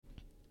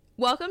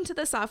Welcome to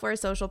the Software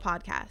Social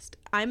Podcast.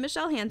 I'm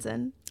Michelle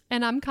Hansen.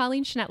 And I'm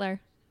Colleen Schnettler.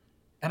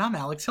 And I'm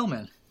Alex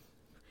Hillman.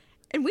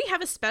 And we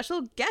have a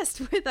special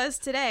guest with us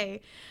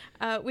today,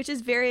 which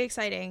is very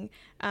exciting.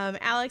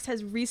 Alex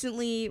has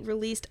recently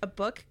released a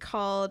book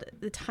called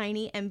The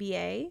Tiny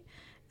MBA.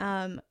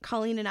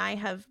 Colleen and I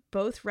have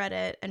both read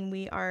it, and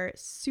we are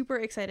super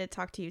excited to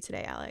talk to you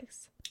today,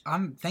 Alex.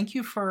 Thank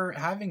you for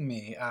having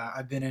me.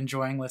 I've been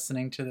enjoying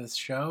listening to this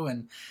show,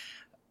 and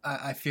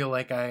I feel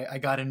like I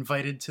got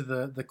invited to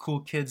the cool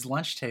kids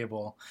lunch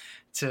table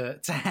to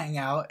hang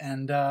out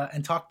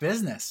and talk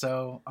business.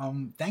 So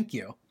thank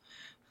you.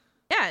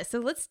 Yeah, so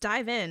let's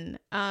dive in.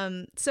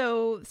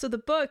 So the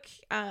book,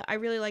 I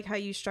really like how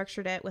you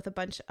structured it with a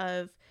bunch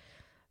of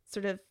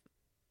sort of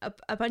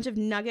a bunch of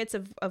nuggets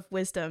of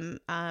wisdom,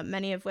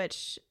 many of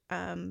which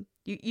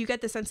you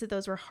get the sense that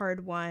those were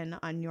hard won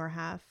on your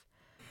half.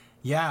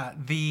 Yeah,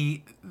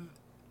 the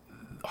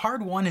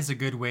hard won is a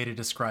good way to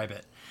describe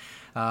it.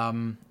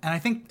 And I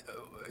think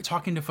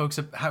talking to folks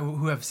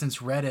who have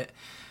since read it,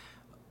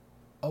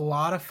 a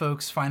lot of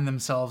folks find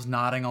themselves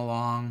nodding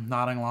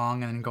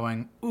along and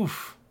going,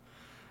 oof,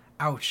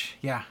 ouch.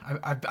 Yeah,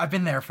 I've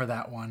been there for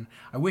that one.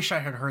 I wish I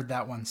had heard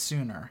that one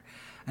sooner.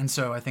 And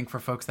so I think for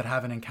folks that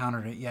haven't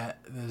encountered it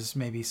yet, there's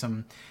maybe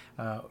some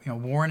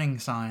warning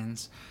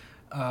signs.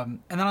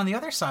 And then on the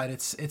other side,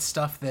 it's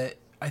stuff that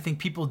I think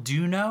people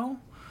do know,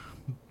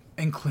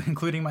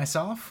 including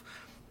myself,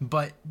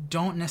 but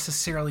don't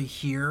necessarily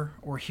hear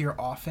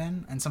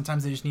often. And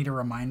sometimes they just need a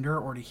reminder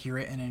or to hear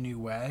it in a new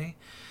way.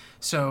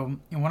 So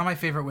one of my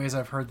favorite ways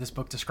I've heard this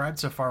book described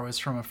so far was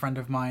from a friend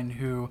of mine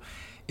who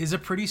is a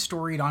pretty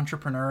storied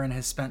entrepreneur and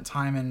has spent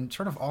time in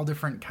sort of all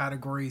different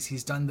categories.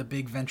 He's done the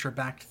big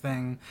venture-backed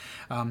thing.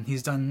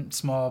 He's done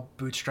small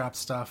bootstrap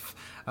stuff.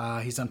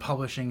 He's done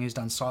publishing. He's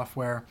done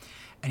software.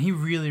 And he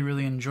really,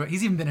 really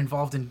he's even been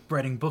involved in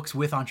writing books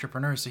with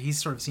entrepreneurs. So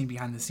he's sort of seen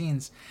behind the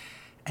scenes.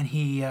 And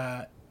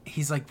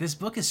he's like, this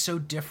book is so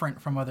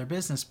different from other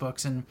business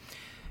books. And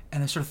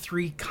there's sort of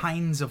three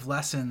kinds of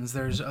lessons.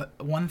 There's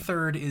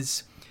 1/3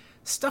 is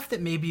stuff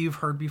that maybe you've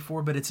heard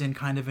before, but it's in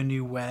kind of a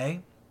new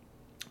way.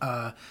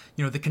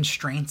 The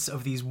constraints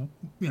of these,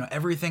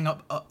 everything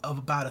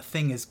about a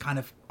thing is kind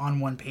of on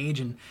one page,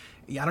 and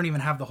I don't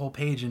even have the whole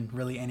page in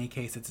really any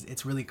case.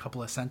 It's really a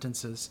couple of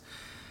sentences.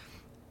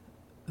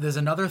 There's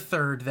another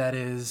third that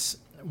is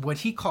what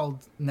he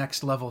called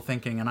next level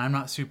thinking, and I'm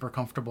not super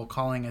comfortable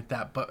calling it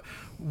that, but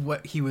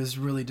what he was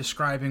really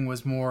describing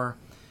was more,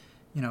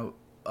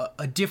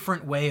 a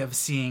different way of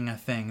seeing a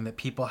thing, that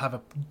people have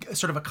a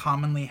sort of a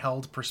commonly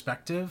held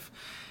perspective.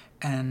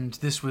 And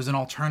this was an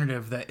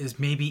alternative that is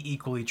maybe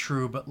equally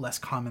true, but less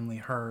commonly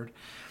heard.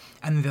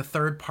 And the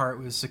third part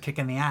was a kick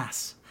in the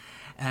ass,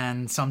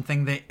 and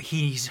something that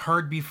he's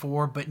heard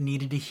before, but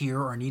needed to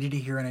hear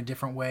in a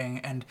different way,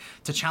 and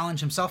to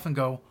challenge himself and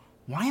go,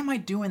 why am I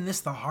doing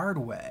this the hard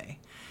way?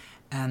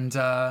 And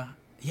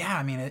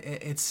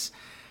it's,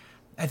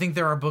 I think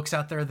there are books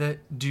out there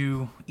that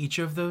do each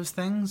of those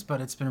things, but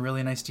it's been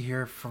really nice to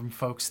hear from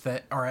folks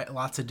that are at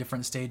lots of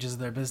different stages of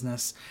their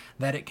business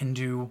that it can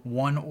do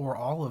one or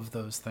all of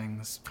those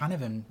things kind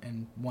of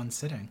in one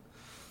sitting.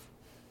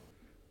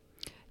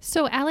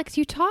 So, Alex,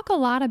 you talk a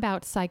lot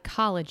about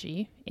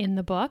psychology in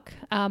the book.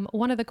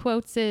 One of the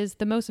quotes is,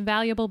 the most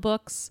valuable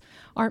books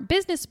aren't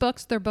business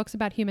books, they're books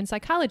about human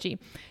psychology.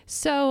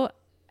 So,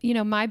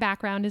 my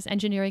background is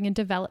engineering and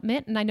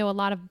development, and I know a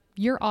lot of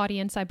your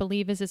audience, I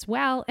believe, is as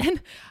well.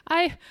 And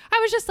I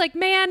was just like,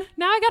 man,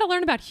 now I got to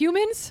learn about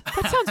humans?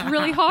 That sounds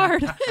really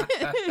hard.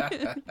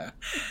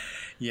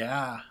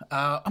 Yeah.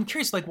 I'm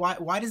curious,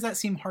 why does that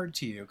seem hard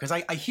to you? Because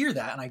I hear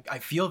that and I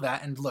feel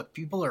that. And look,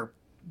 people are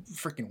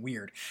freaking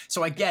weird,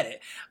 so I get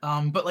it.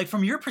 But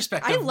from your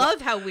perspective, I love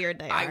how weird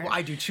they are.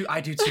 I do too.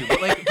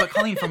 But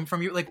Colleen,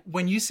 from your,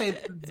 when you say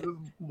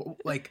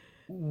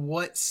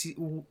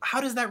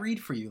how does that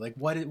read for you?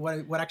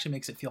 What actually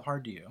makes it feel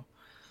hard to you?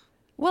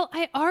 Well,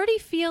 I already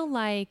feel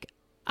like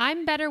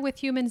I'm better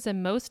with humans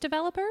than most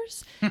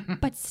developers,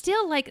 but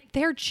still,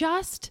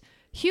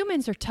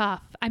 humans are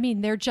tough. I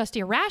mean, they're just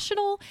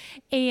irrational,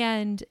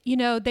 and,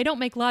 they don't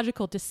make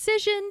logical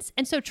decisions.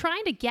 And so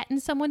trying to get in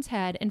someone's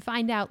head and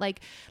find out, like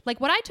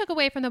what I took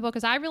away from the book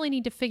is I really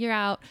need to figure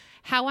out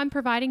how I'm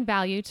providing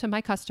value to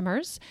my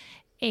customers.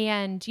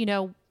 And,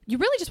 you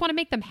really just want to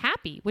make them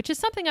happy, which is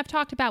something I've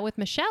talked about with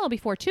Michelle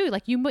before too.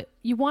 Like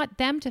you want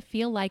them to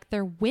feel like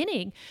they're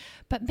winning.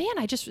 But man,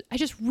 I just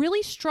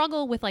really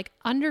struggle with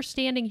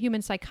understanding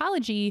human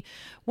psychology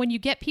when you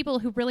get people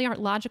who really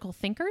aren't logical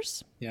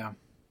thinkers. Yeah.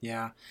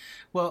 Yeah.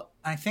 Well,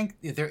 I think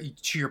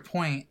to your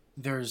point,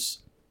 there's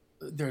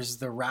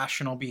the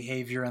rational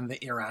behavior and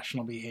the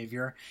irrational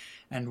behavior,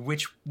 and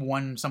which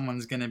one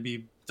someone's going to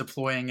be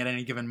deploying at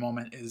any given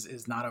moment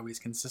is not always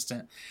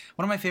consistent.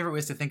 One of my favorite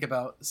ways to think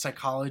about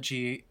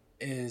psychology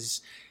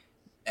is,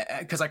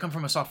 because I come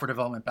from a software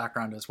development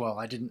background as well.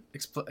 I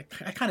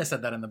kind of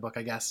said that in the book,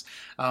 I guess.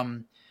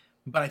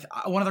 But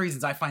one of the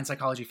reasons I find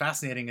psychology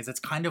fascinating is it's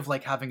kind of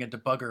like having a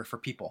debugger for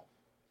people.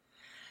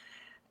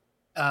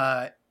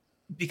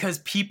 Because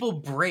people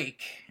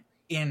break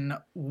in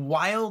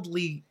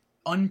wildly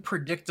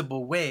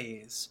unpredictable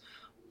ways,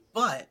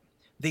 but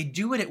they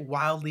do it at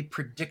wildly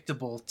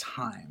predictable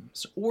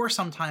times. Or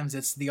sometimes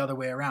it's the other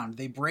way around.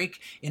 They break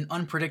in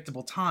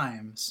unpredictable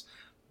times,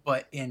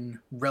 but in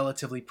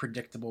relatively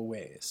predictable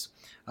ways.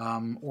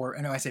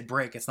 And I say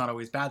break, it's not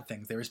always bad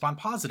things. They respond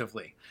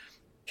positively,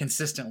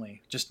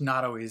 consistently, just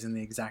not always in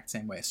the exact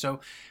same way. So,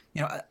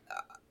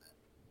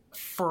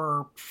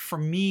 for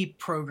me,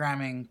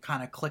 programming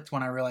kind of clicked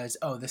when I realized,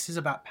 oh, this is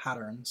about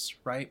patterns,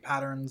 right?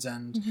 Patterns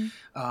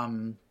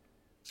and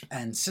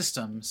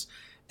systems.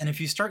 And if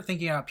you start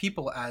thinking about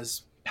people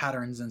as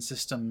patterns and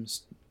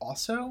systems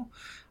also,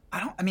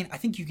 I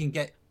think you can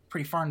get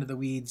pretty far into the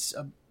weeds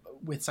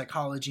with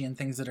psychology and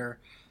things that are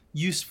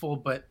useful,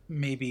 but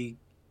maybe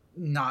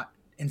not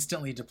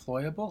instantly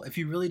deployable. If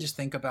you really just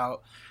think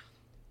about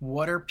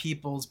what are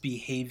people's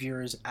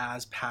behaviors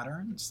as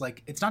patterns,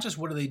 like it's not just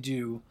what do they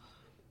do,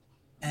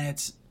 and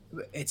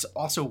it's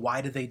also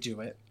why do they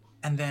do it,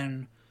 and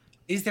then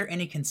is there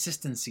any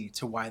consistency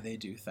to why they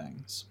do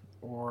things,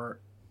 or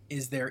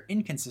is there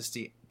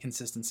inconsistency?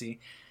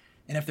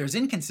 And if there's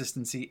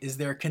inconsistency, is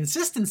there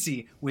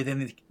consistency within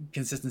the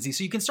consistency?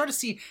 So you can start to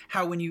see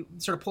how when you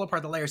sort of pull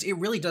apart the layers, it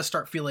really does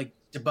start feel like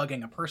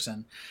debugging a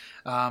person.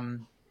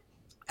 And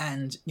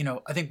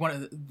I think one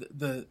of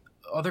the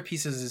other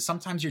pieces is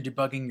sometimes you're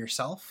debugging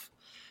yourself.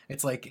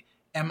 It's like,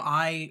 am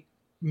I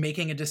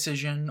making a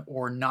decision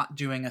or not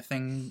doing a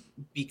thing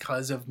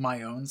because of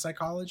my own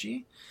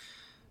psychology?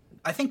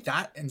 I think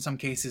that in some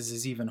cases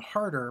is even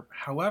harder.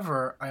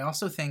 However, I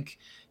also think,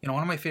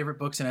 one of my favorite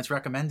books, and it's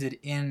recommended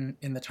in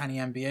the Tiny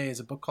MBA,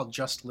 is a book called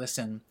Just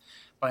Listen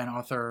by an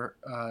author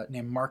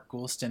named Mark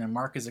Goulston. And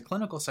Mark is a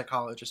clinical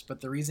psychologist,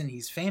 but the reason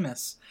he's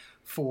famous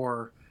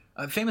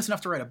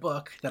enough to write a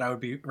book that I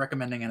would be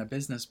recommending in a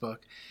business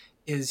book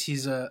is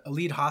he's a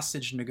lead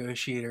hostage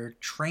negotiator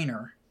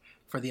trainer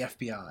for the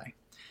FBI.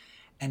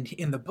 And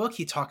in the book,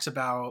 he talks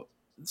about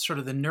sort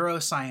of the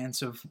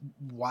neuroscience of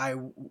why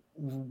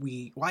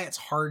it's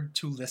hard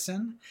to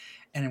listen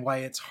and why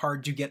it's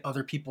hard to get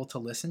other people to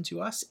listen to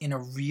us in a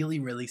really,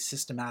 really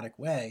systematic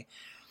way.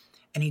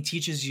 And he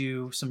teaches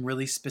you some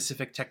really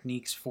specific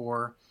techniques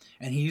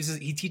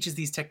he teaches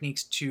these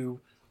techniques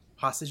to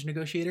hostage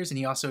negotiators, and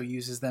he also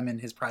uses them in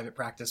his private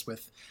practice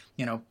with,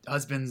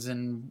 husbands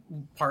and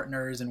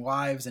partners and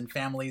wives and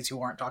families who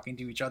aren't talking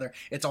to each other.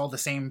 It's all the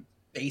same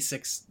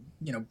basics,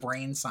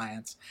 brain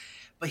science.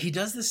 But he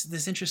does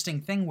this interesting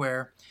thing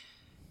where,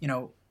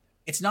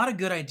 it's not a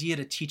good idea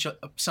to teach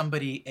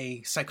somebody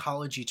a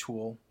psychology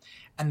tool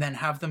and then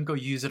have them go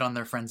use it on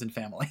their friends and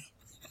family.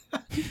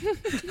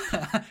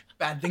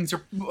 Bad things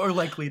are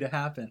likely to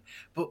happen.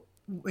 But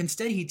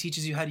instead, he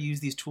teaches you how to use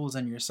these tools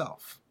on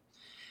yourself.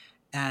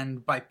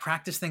 And by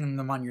practicing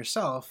them on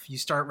yourself, you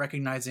start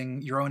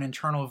recognizing your own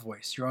internal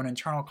voice, your own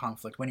internal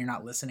conflict when you're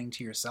not listening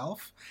to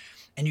yourself.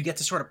 And you get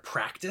to sort of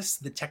practice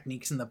the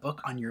techniques in the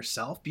book on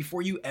yourself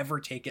before you ever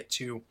take it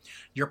to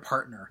your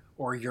partner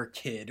or your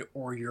kid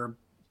or your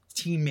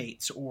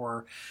teammates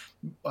or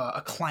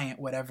a client,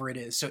 whatever it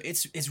is. So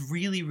it's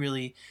really,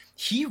 really,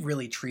 he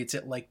really treats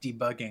it like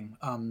debugging.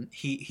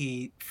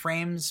 He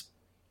frames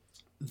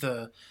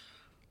the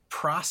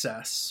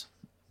process.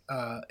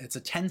 It's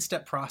a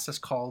 10-step process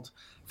called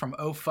from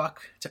oh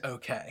fuck to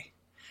okay.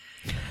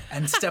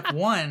 And step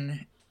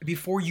one,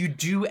 before you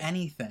do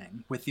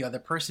anything with the other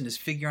person, is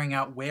figuring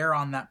out where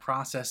on that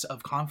process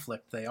of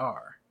conflict they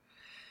are.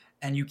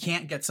 And you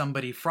can't get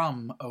somebody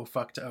from oh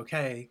fuck to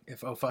okay.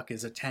 If oh fuck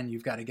is a 10,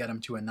 you've got to get them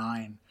to a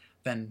 9,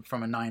 then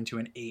from a 9 to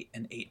an 8,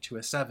 an 8 to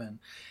a 7.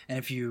 And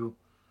if you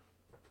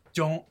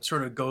don't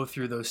sort of go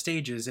through those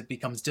stages, it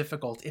becomes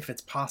difficult, if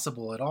it's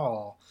possible at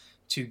all,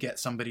 to get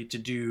somebody to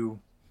do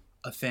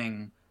a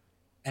thing.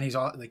 And he's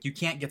all like, you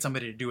can't get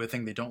somebody to do a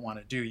thing they don't want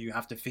to do. You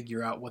have to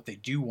figure out what they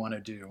do want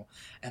to do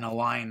and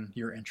align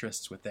your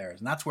interests with theirs.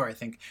 And that's where I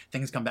think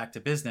things come back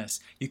to business.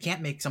 You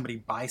can't make somebody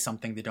buy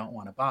something they don't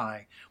want to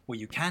buy. What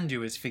you can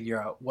do is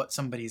figure out what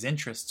somebody's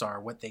interests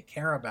are, what they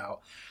care about,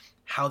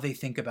 how they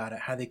think about it,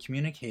 how they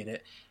communicate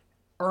it,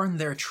 earn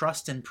their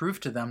trust and prove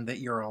to them that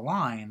you're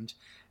aligned.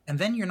 And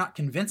then you're not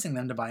convincing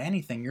them to buy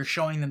anything. You're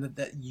showing them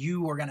that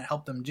you are going to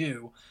help them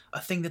do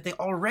a thing that they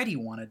already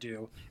want to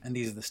do. And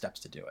these are the steps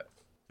to do it.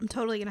 I'm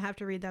totally going to have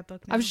to read that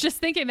book now. I was just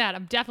thinking that.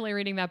 I'm definitely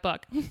reading that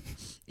book.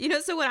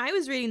 So when I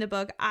was reading the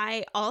book,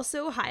 I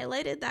also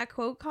highlighted that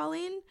quote,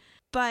 Colleen.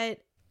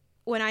 But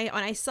when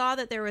I saw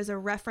that there was a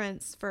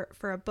reference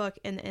for a book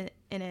in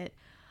it,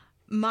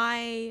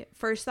 my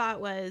first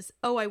thought was,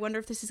 oh, I wonder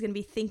if this is going to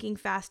be Thinking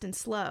Fast and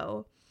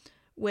Slow,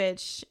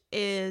 which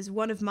is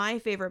one of my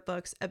favorite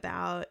books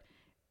about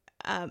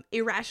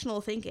irrational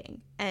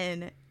thinking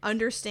and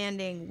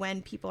understanding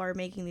when people are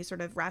making these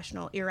sort of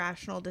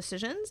irrational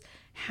decisions,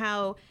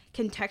 how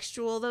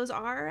contextual those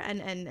are,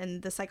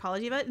 and the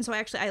psychology of it. And so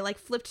I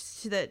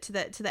flipped to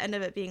the end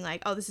of it being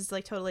like, oh, this is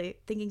like totally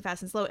Thinking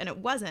Fast and Slow, and it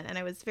wasn't, and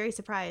I was very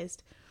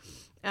surprised.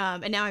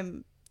 And now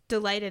I'm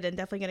delighted and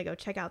definitely going to go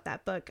check out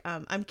that book.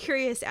 I'm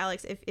curious,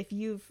 Alex, if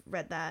you've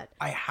read that.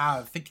 I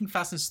have. Thinking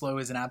Fast and Slow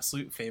is an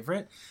absolute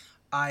favorite.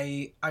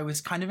 I was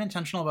kind of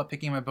intentional about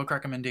picking my book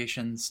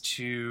recommendations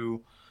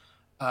to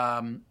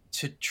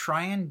to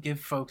try and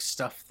give folks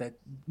stuff that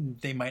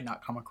they might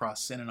not come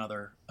across in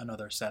another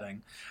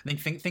setting. I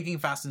think Thinking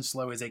Fast and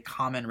Slow is a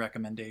common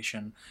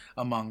recommendation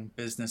among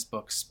business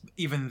books,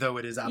 even though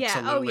it is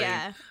absolutely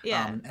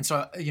and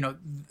so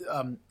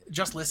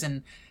Just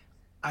Listen,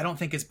 I don't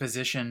think it's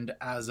positioned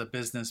as a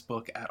business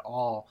book at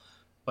all.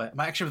 But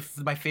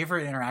my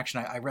favorite interaction,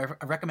 I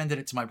recommended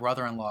it to my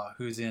brother-in-law,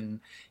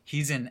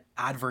 he's in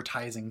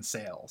advertising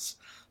sales.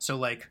 So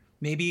like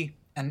maybe,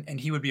 and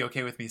he would be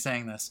okay with me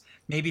saying this,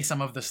 maybe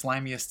some of the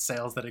slimiest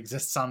sales that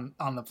exists on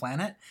the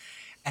planet.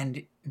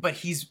 But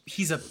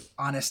he's a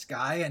honest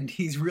guy, and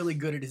he's really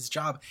good at his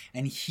job.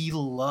 And he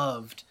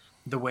loved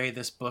the way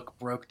this book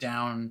broke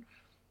down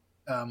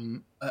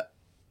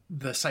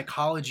the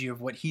psychology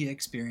of what he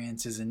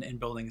experiences in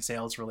building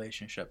sales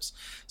relationships.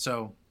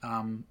 So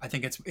I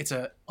think it's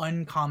an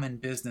uncommon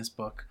business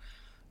book,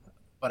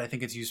 but I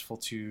think it's useful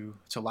to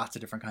lots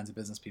of different kinds of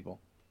business people.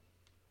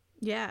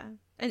 Yeah.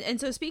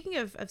 And so speaking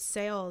of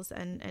sales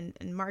and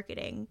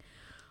marketing,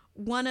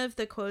 one of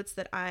the quotes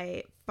that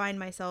I find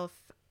myself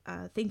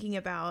thinking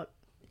about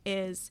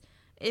is,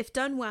 if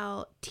done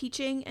well,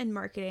 teaching and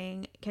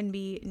marketing can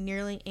be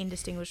nearly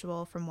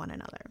indistinguishable from one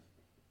another.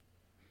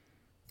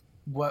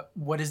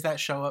 What does that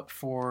show up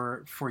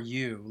for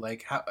you?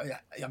 Like, how,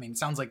 I mean, it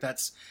sounds like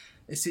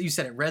you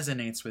said it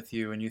resonates with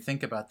you and you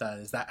think about that.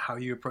 Is that how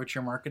you approach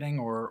your marketing,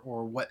 or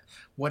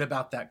what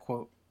about that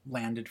quote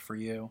landed for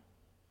you?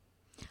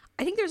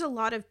 I think there's a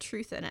lot of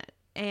truth in it.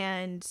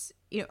 And,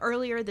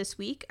 earlier this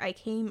week, I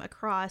came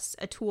across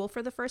a tool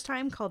for the first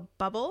time called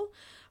Bubble,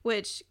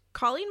 which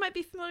Colleen might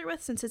be familiar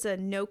with since it's a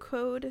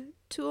no-code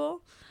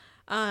tool.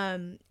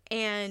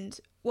 And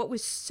what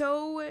was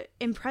so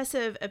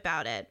impressive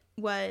about it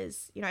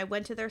was, I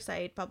went to their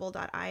site,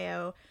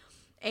 bubble.io,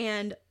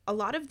 and a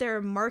lot of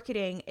their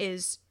marketing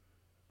is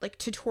like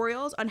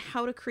tutorials on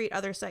how to create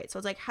other sites. So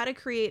it's like how to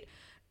create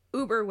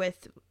Uber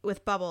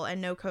with Bubble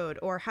and no code,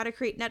 or how to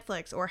create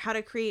Netflix, or how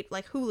to create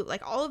like Hulu,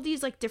 like all of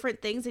these like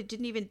different things I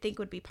didn't even think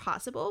would be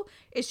possible.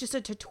 It's just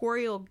a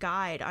tutorial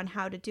guide on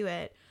how to do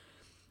it.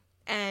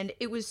 And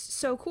it was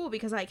so cool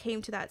because I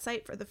came to that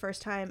site for the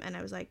first time and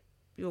I was like,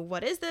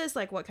 what is this?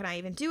 Like, what can I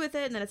even do with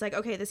it? And then it's like,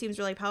 okay, this seems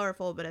really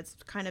powerful, but it's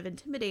kind of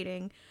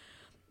intimidating.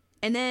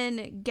 And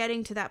then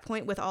getting to that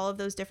point with all of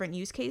those different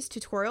use case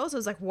tutorials, I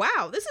was like,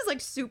 wow, this is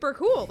like super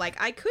cool.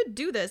 Like, I could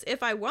do this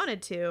if I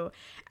wanted to.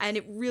 And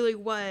it really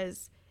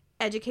was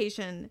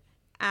education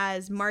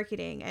as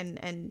marketing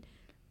and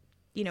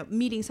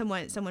meeting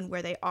someone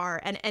where they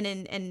are,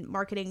 and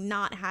marketing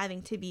not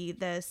having to be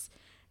this,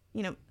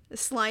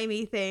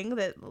 slimy thing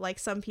that like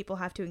some people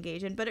have to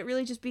engage in, but it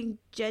really just being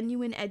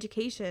genuine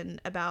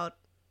education about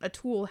a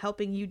tool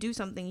helping you do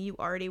something you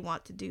already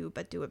want to do,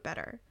 but do it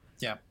better.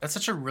 Yeah, that's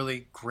such a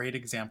really great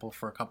example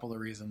for a couple of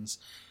reasons.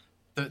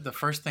 The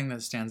first thing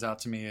that stands out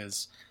to me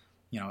is,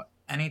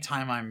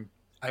 anytime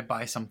I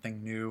buy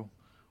something new,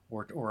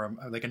 or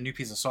like a new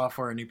piece of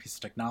software, a new piece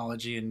of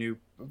technology,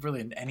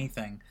 really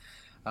anything,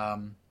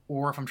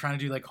 or if I'm trying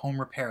to do like home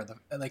repair,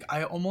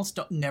 I almost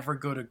never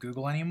go to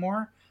Google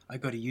anymore. I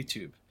go to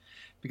YouTube,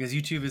 because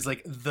YouTube is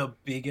like the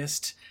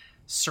biggest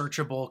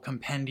searchable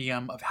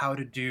compendium of how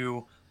to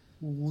do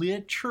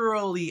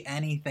literally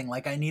anything.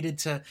 Like I need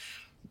to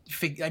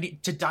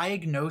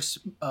diagnose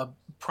a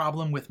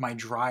problem with my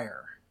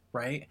dryer,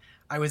 right?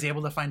 I was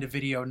able to find a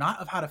video not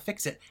of how to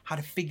fix it, how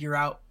to figure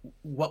out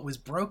what was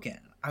broken.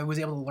 I was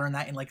able to learn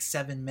that in like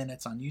 7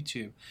 minutes on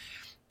YouTube.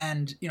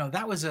 And,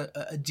 that was a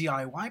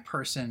DIY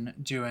person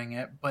doing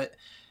it. But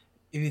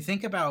if you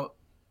think about,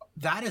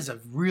 that is a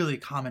really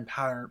common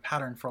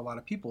pattern for a lot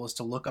of people, is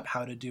to look up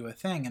how to do a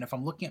thing. And if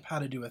I'm looking up how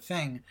to do a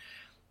thing,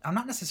 I'm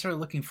not necessarily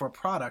looking for a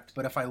product,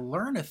 but if I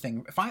learn a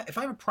thing, if I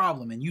have a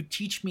problem and you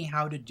teach me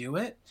how to do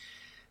it,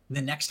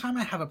 the next time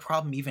I have a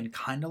problem even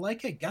kind of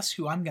like it, guess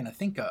who I'm going to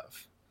think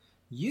of?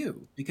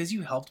 You, because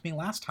you helped me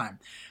last time.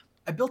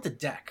 I built a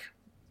deck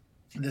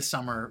this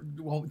summer,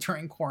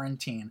 during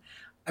quarantine.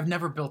 I've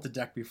never built a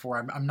deck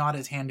before. I'm not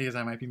as handy as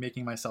I might be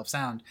making myself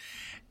sound.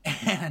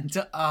 And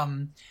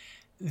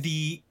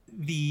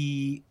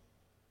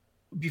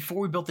before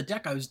we built the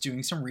deck, I was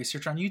doing some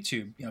research on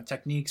YouTube,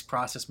 techniques,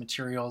 process,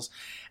 materials,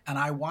 and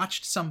I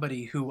watched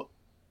somebody who,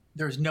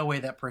 there's no way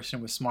that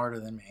person was smarter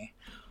than me,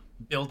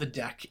 build a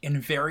deck in a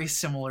very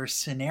similar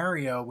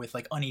scenario with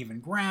like uneven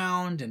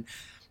ground. And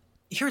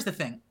here's the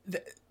thing,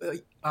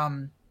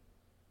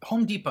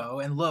 Home Depot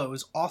and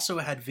Lowe's also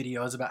had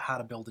videos about how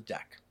to build a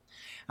deck.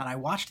 And I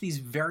watched these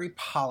very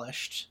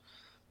polished,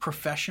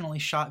 professionally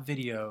shot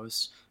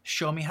videos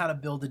show me how to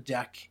build a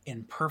deck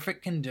in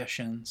perfect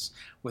conditions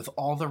with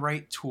all the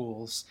right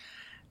tools,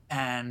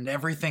 and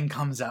everything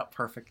comes out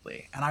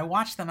perfectly. And I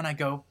watch them and I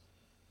go,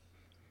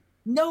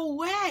 no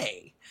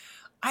way.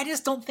 I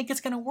just don't think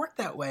it's going to work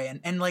that way.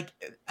 And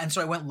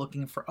so I went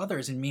looking for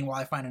others. And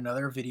meanwhile, I find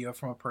another video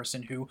from a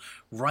person who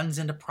runs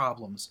into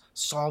problems,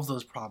 solves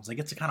those problems. I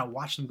get to kind of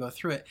watch them go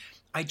through it.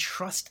 I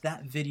trust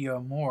that video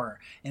more.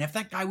 And if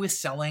that guy was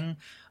selling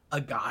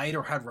a guide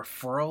or had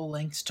referral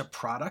links to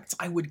products,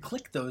 I would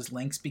click those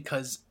links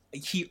because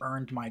he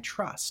earned my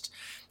trust.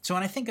 So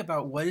when I think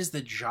about what is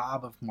the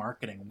job of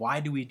marketing, why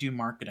do we do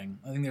marketing?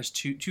 I think there's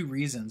two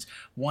reasons.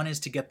 One is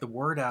to get the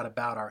word out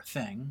about our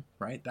thing,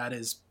 right? That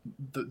is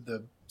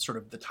the sort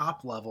of the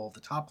top level, the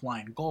top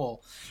line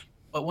goal.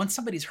 But once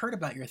somebody's heard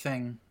about your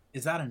thing,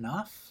 is that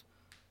enough?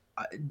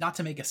 Not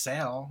to make a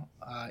sale,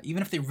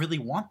 even if they really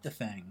want the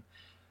thing.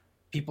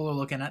 People are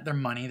looking at their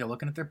money, they're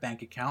looking at their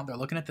bank account, they're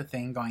looking at the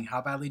thing going, how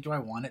badly do I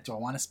want it? Do I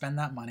want to spend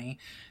that money?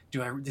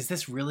 Is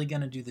this really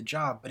going to do the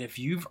job? But if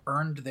you've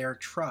earned their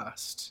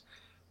trust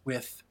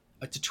with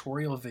a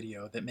tutorial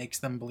video that makes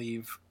them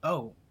believe,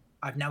 oh,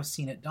 I've now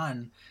seen it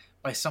done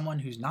by someone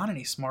who's not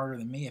any smarter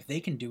than me. If they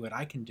can do it,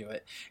 I can do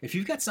it. If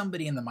you've got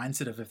somebody in the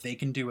mindset of if they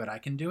can do it, I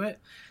can do it,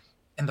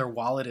 and their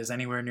wallet is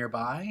anywhere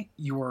nearby,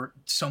 you're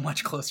so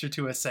much closer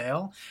to a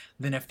sale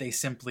than if they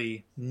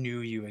simply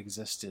knew you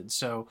existed.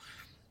 So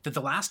that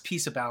the last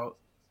piece about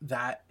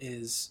that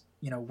is,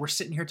 we're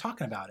sitting here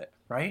talking about it,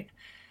 right?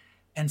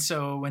 And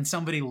so when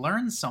somebody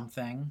learns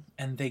something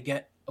and they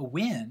get a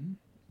win,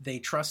 they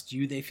trust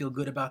you, they feel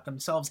good about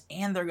themselves,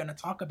 and they're going to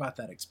talk about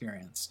that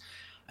experience.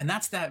 And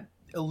that's that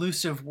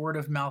elusive word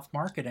of mouth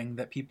marketing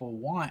that people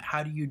want.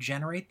 How do you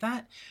generate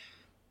that?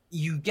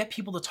 You get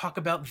people to talk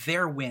about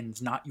their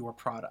wins, not your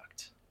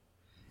product.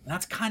 And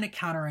that's kind of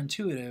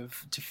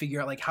counterintuitive to figure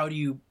out, like, how do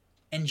you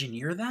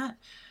engineer that?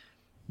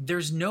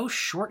 There's no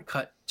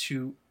shortcut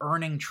to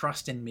earning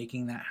trust and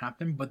making that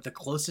happen, but the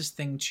closest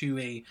thing to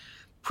a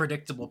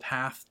predictable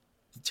path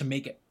to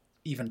make it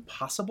even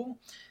possible,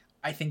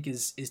 I think,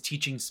 is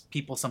teaching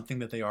people something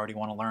that they already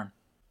want to learn.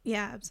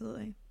 Yeah,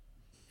 absolutely.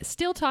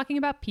 Still talking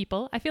about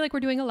people. I feel like we're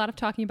doing a lot of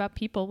talking about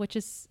people, which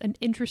is an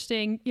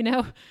interesting,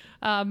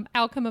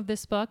 outcome of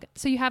this book.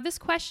 So you have this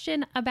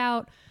question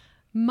about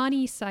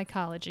money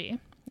psychology.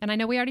 And I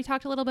know we already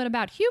talked a little bit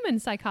about human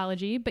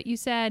psychology, but you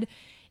said,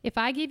 if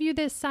I give you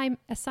this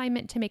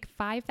assignment to make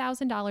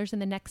 $5,000 in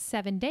the next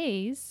 7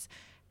 days,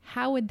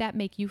 how would that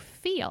make you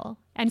feel?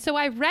 And so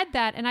I read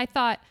that and I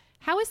thought,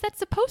 how is that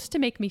supposed to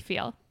make me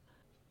feel?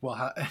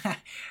 Well,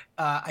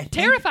 I think,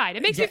 terrified.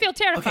 It makes me feel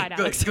terrified,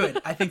 okay, Alex.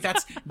 Good. I think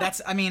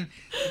that's, I mean,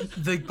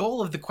 the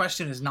goal of the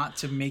question is not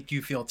to make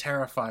you feel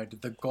terrified.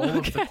 The goal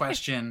of the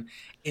question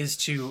is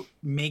to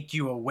make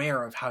you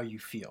aware of how you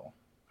feel,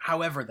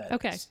 however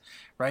that is.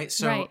 Right?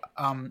 So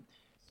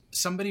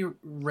somebody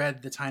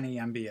read the Tiny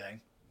MBA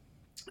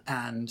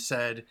and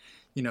said,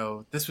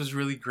 this was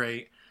really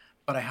great,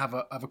 but I have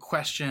a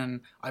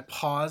question. I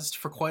paused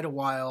for quite a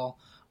while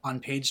on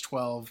page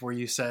 12 where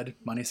you said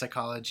money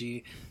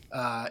psychology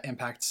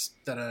impacts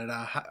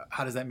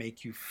how does that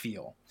make you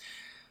feel?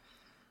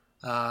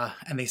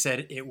 And they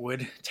said it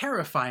would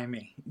terrify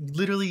me,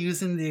 literally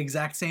using the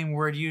exact same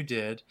word you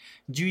did.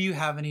 Do you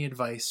have any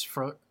advice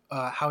for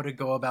how to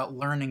go about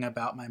learning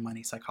about my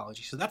money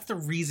psychology? So that's the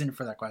reason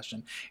for that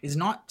question, is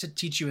not to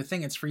teach you a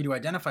thing. It's for you to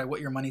identify what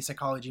your money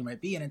psychology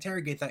might be and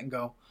interrogate that and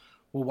go,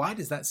 well, why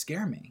does that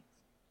scare me?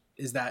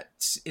 Is that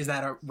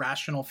a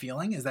rational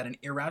feeling? Is that an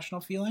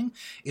irrational feeling?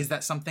 Is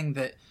that something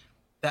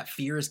that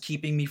fear is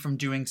keeping me from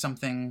doing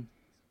something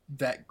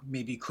that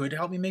maybe could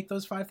help me make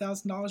those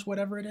 $5,000,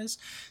 whatever it is?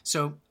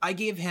 So I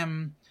gave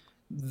him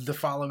the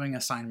following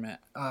assignment.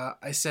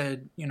 I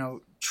said,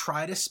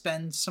 try to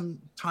spend some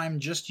time,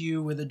 just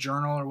you, with a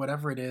journal or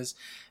whatever it is,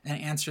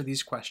 and answer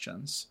these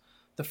questions.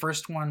 The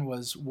first one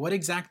was, what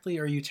exactly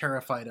are you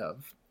terrified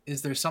of?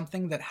 Is there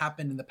something that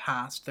happened in the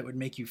past that would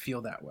make you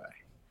feel that way?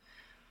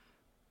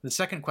 The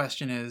second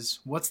question is,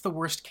 what's the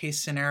worst case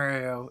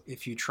scenario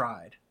if you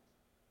tried?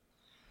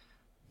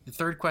 The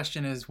third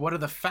question is, what are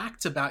the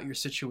facts about your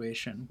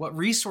situation? What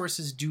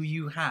resources do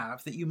you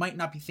have that you might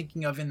not be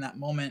thinking of in that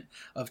moment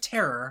of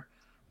terror,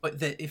 but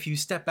that if you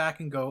step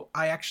back and go,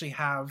 I actually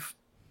have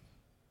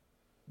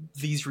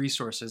these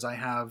resources, I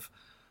have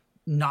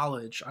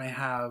knowledge, I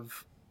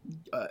have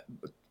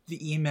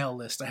the email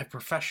list, I have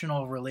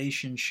professional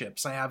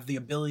relationships, I have the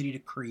ability to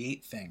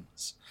create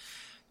things.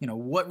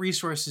 What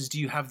resources do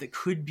you have that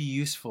could be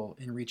useful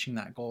in reaching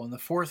that goal? And the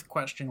fourth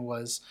question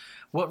was,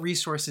 what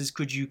resources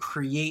could you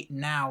create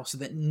now so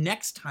that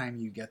next time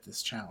you get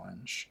this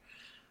challenge,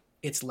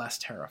 it's less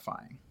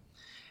terrifying?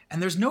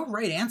 And there's no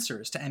right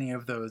answers to any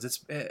of those.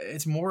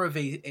 It's more of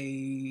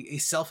a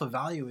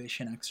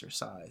self-evaluation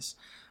exercise.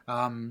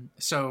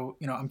 So,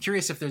 I'm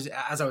curious if there's,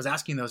 as I was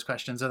asking those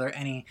questions, are there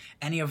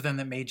any of them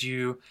that made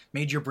your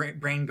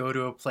brain go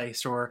to a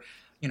place, or,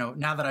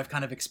 now that I've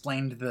kind of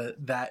explained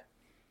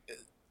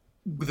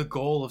the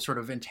goal of sort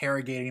of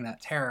interrogating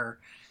that terror,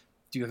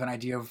 do you have an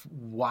idea of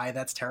why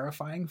that's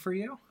terrifying for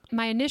you?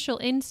 My initial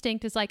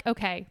instinct is like,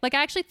 okay, like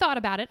I actually thought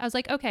about it. I was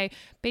like, okay,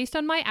 based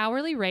on my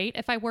hourly rate,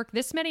 if I work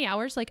this many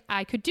hours, like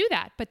I could do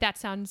that. But that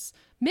sounds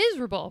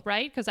miserable,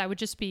 right? Because I would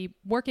just be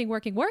working.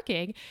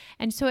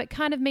 And so it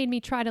kind of made me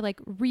try to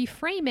like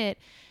reframe it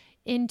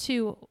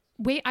into,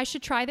 wait, I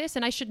should try this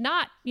and I should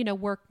not,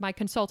 work my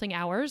consulting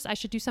hours. I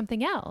should do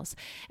something else.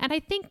 And I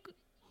think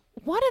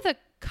one of the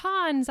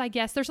cons, I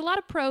guess, there's a lot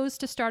of pros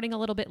to starting a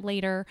little bit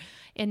later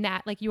in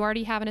that, like, you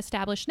already have an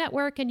established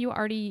network and you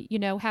already,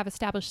 have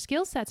established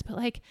skill sets, but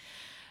like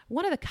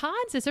One of the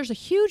cons is there's a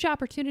huge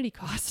opportunity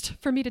cost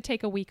for me to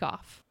take a week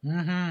off.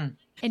 Mm-hmm.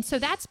 And so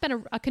that's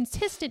been a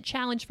consistent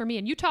challenge for me.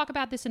 And you talk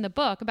about this in the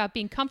book about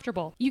being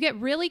comfortable. You get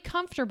really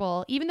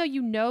comfortable, even though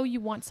you know you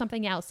want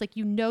something else. Like,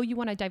 you know, you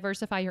want to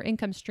diversify your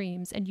income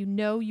streams, and you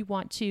know you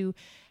want to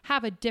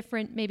have a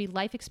different maybe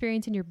life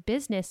experience in your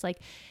business. Like,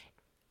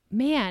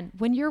 man,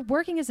 when you're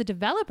working as a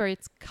developer,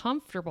 it's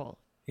comfortable.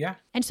 Yeah.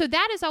 And so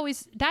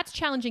that's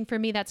challenging for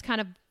me. That's kind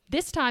of,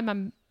 this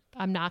time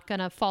I'm not going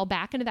to fall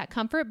back into that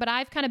comfort, but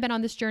I've kind of been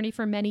on this journey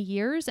for many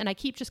years, and I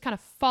keep just kind of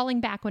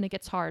falling back when it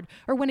gets hard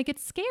or when it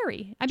gets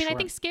scary. I mean, Sure. I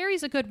think scary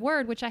is a good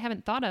word, which I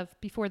haven't thought of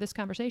before this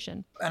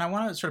conversation. And I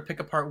want to sort of pick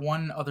apart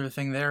one other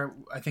thing there.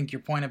 I think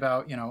your point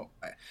about,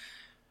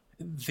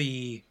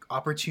 the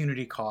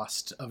opportunity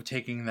cost of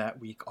taking that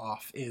week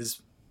off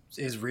is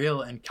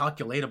real and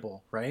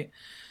calculatable, right?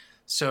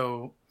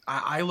 So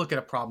I look at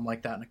a problem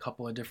like that in a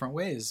couple of different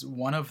ways.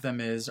 One of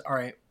them is, all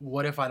right,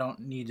 what if I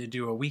don't need to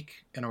do a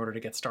week in order to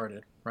get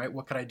started, right?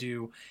 What could I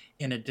do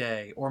in a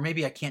day? Or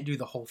maybe I can't do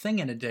the whole thing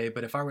in a day,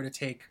 but if I were to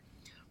take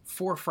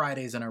 4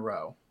 Fridays in a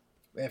row,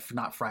 if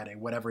not Friday,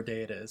 whatever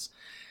day it is,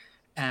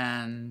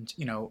 and,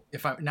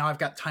 now I've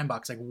got time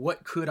box, like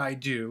what could I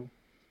do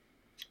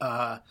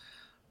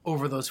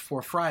over those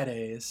 4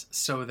 Fridays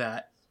so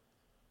that,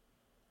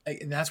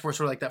 and that's where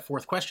sort of like that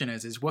fourth question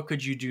is what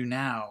could you do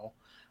now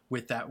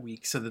with that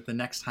week so that the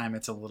next time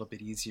it's a little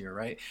bit easier,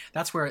 right?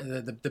 That's where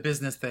the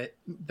business that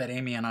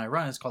Amy and I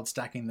run is called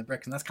Stacking the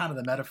Bricks. And that's kind of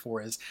the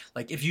metaphor is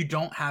like, if you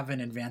don't have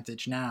an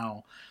advantage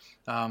now,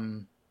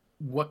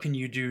 what can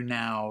you do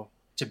now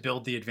to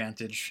build the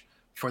advantage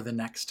for the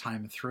next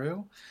time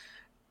through?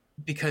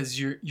 Because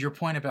your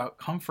point about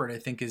comfort, I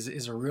think,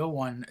 is a real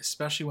one,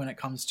 especially when it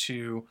comes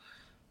to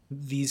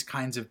these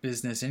kinds of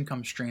business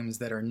income streams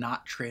that are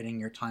not trading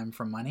your time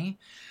for money.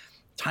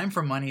 Time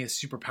for money is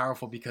super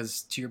powerful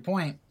because, to your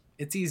point,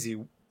 it's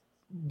easy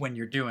when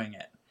you're doing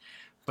it.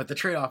 But the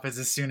trade-off is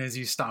as soon as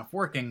you stop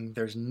working,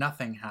 there's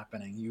nothing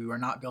happening. You are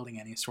not building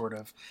any sort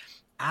of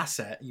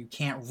asset. You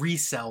can't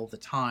resell the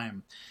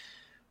time.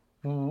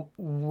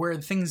 Where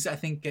things I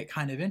think get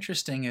kind of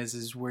interesting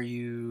is where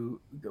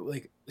you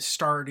like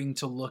starting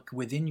to look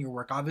within your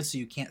work. Obviously,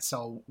 you can't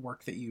sell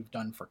work that you've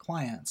done for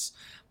clients,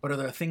 but are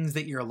there things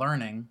that you're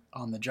learning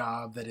on the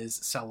job that is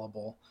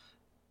sellable,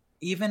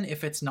 even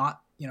if it's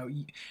not,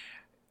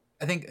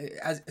 I think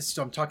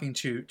so I'm talking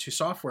to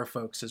software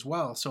folks as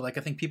well. So like,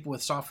 I think people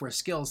with software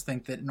skills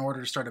think that in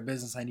order to start a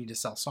business, I need to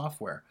sell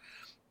software.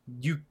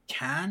 You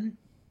can,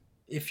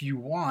 if you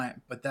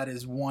want, but that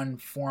is one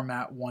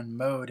format, one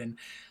mode. And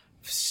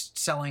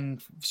selling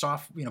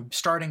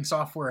starting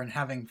software and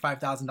having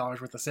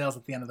 $5,000 worth of sales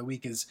at the end of the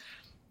week is,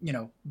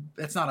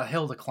 it's not a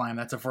hill to climb.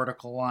 That's a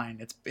vertical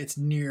line. It's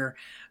near,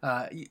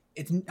 I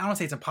don't want to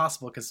say it's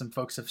impossible because some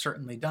folks have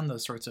certainly done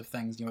those sorts of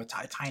things, a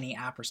tiny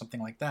app or something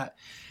like that.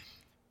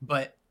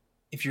 But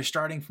if you're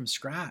starting from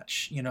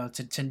scratch,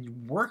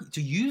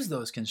 to use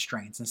those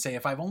constraints and say,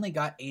 if I've only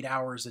got 8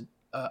 hours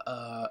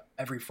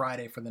every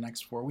Friday for the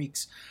next 4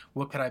 weeks,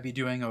 what could I be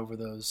doing over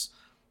those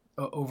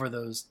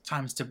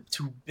times to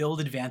build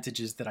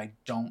advantages that I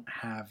don't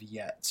have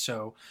yet?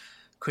 So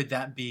could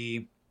that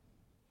be,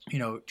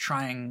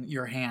 trying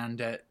your hand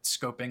at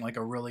scoping like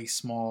a really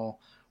small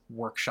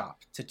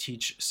workshop to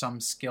teach some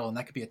skill, and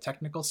that could be a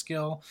technical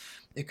skill.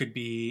 It could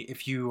be,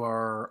 if you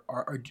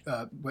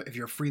if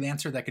you're a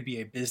freelancer, that could be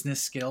a business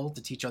skill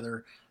to teach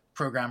other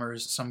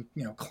programmers some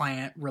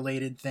client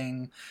related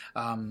thing.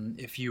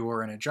 If you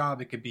are in a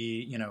job, it could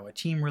be a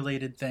team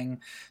related thing.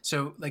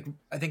 So like,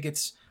 I think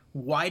it's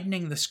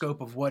widening the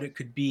scope of what it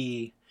could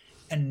be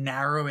and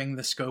narrowing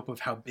the scope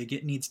of how big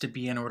it needs to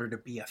be in order to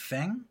be a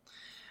thing.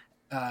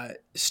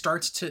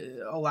 Starts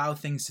to allow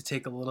things to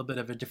take a little bit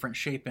of a different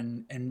shape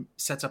and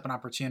sets up an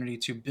opportunity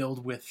to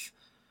build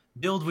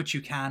what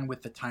you can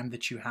with the time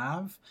that you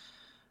have,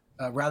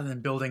 rather than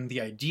building the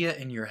idea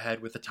in your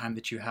head with the time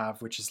that you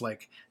have, which is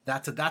like,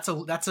 that's a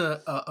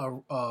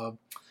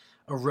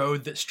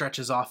road that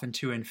stretches off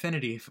into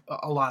infinity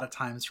a lot of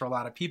times for a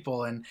lot of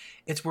people. And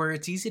it's where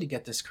it's easy to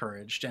get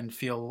discouraged and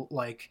feel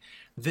like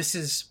this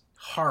is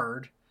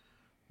hard.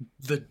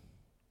 The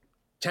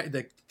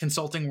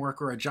consulting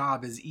work or a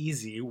job is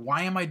easy.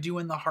 Why am I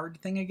doing the hard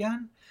thing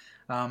again?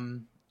 I'll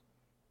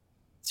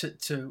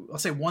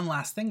say one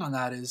last thing on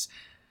that is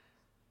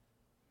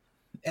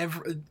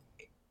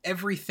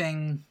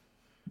everything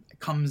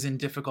comes in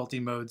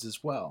difficulty modes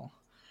as well.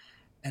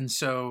 And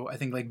so I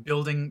think like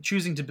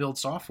choosing to build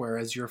software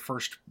as your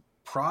first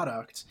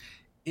product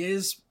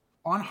is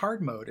on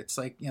hard mode. It's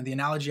like, the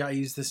analogy, I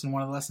use this in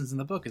one of the lessons in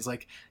the book, is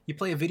like, you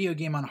play a video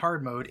game on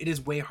hard mode, it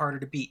is way harder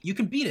to beat. You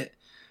can beat it,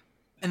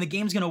 and the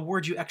game's going to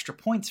award you extra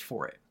points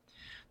for it.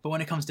 But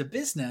when it comes to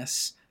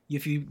business,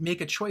 if you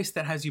make a choice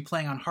that has you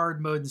playing on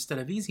hard mode instead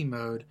of easy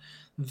mode,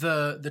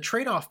 the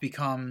trade-off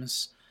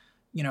becomes,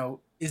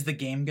 is the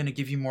game going to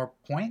give you more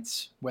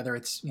points, whether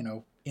it's,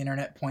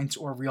 internet points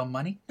or real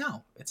money?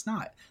 No, it's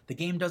not. The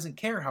game doesn't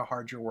care how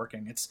hard you're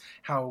working. It's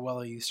how well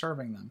are you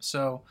serving them.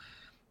 So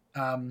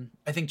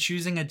I think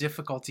choosing a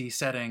difficulty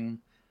setting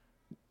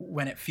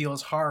when it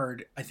feels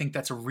hard, I think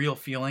that's a real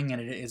feeling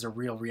and it is a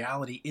real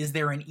reality. Is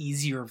there an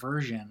easier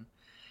version?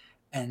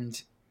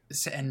 And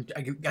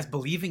I guess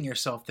believing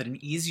yourself that an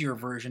easier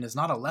version is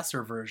not a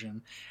lesser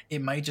version.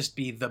 It might just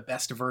be the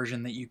best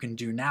version that you can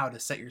do now to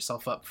set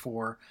yourself up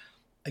for,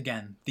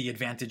 again, the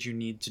advantage you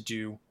need to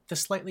do the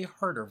slightly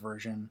harder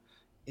version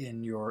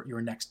in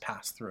your next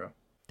pass through.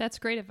 That's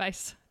great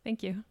advice.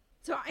 Thank you.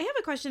 So I have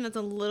a question that's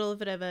a little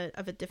bit of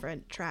a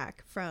different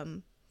track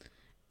from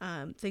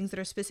things that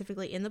are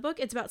specifically in the book.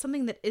 It's about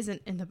something that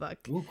isn't in the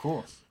book. Ooh,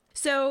 cool.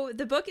 So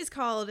the book is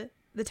called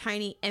The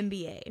Tiny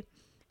MBA.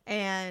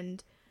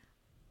 And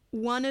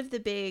one of the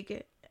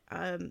big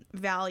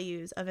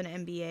values of an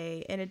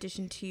MBA, in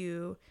addition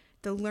to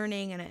the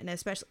learning and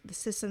especially the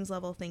systems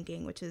level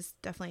thinking, which is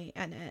definitely,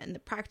 and the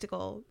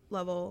practical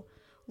level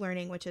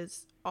learning, which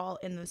is all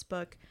in this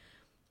book,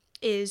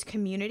 is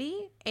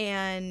community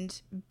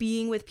and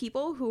being with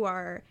people who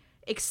are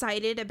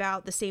excited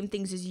about the same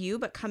things as you,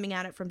 but coming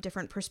at it from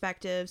different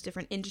perspectives,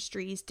 different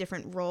industries,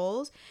 different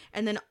roles,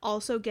 and then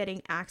also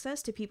getting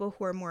access to people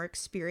who are more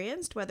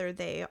experienced, whether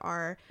they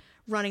are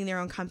running their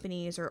own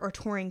companies or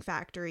touring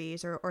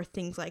factories or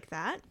things like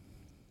that.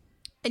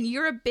 And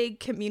you're a big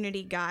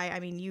community guy. I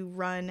mean, you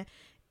run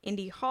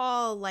Indie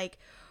Hall. Like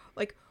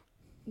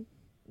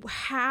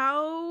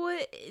how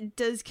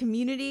does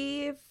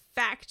community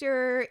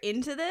factor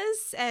into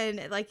this?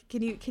 And like,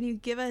 can you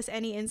give us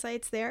any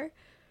insights there?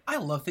 I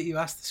love that you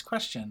asked this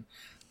question.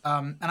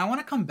 And I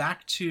want to come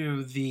back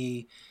to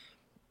the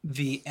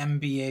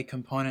MBA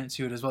component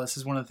to it as well. This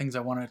is one of the things I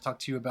wanted to talk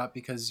to you about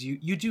because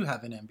you do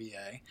have an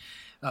MBA.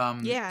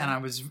 Yeah.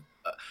 And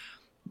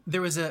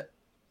there was a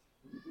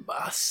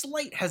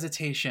slight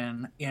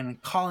hesitation in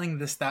calling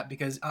this that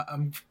because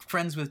I'm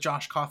friends with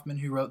Josh Kaufman,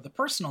 who wrote The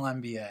Personal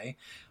MBA,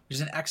 which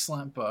is an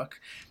excellent book.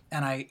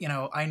 And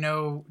I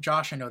know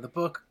Josh, I know the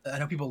book, I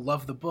know people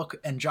love the book,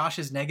 and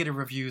Josh's negative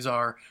reviews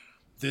are,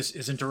 this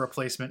isn't a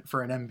replacement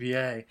for an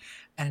MBA.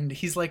 And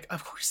he's like,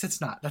 of course it's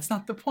not. That's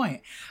not the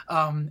point.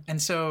 And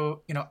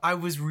so, I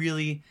was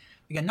really,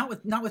 again,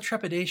 not with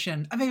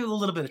trepidation, I maybe a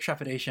little bit of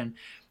trepidation,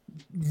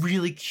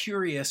 really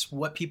curious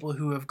what people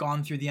who have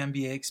gone through the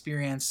MBA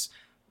experience,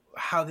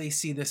 how they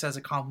see this as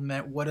a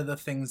compliment. What are the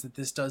things that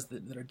this does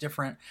that are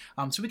different?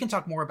 So we can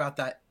talk more about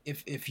that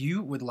if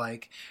you would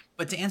like.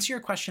 But to answer your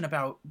question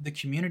about the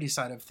community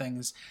side of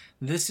things,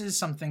 this is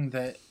something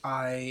that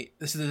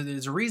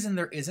there's a reason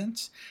there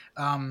isn't.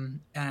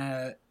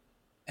 And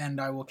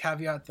I will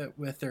caveat that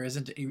with there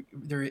isn't,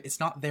 it's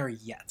not there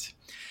yet.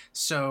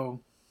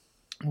 So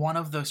one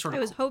of the sort of...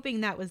 I was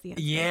hoping that was the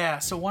answer. Yeah.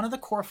 So one of the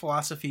core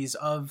philosophies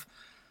of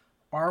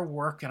our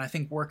work, and I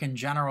think work in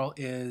general,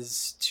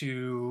 is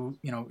to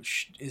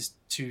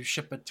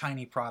ship a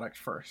tiny product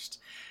first.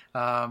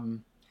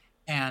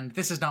 And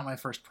this is not my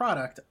first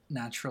product,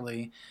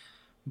 naturally,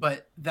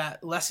 but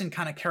that lesson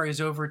kind of carries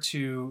over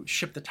to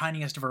ship the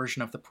tiniest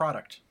version of the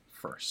product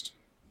first.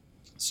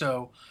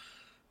 So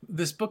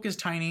this book is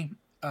tiny.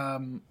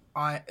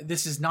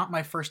 This is not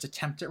my first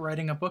attempt at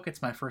writing a book.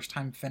 It's my first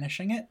time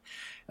finishing it.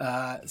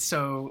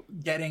 So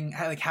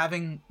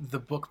having the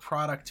book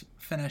product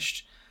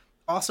finished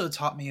also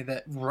taught me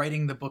that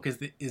writing the book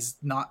is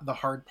not the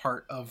hard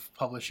part of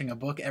publishing a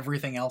book.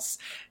 Everything else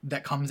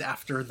that comes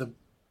after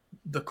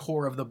the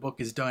core of the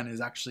book is done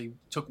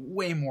took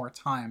way more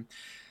time.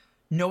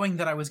 Knowing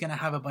that I was going to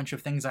have a bunch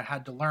of things I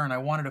had to learn, I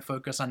wanted to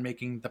focus on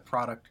making the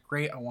product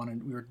great.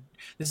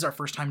 This is our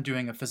first time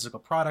doing a physical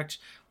product.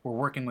 We're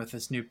working with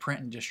this new print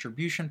and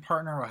distribution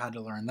partner. I had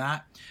to learn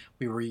that.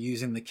 We were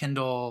using the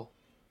Kindle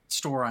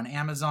store on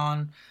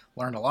Amazon.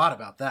 Learned a lot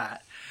about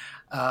that.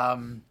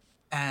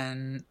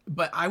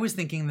 But I was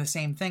thinking the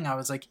same thing. I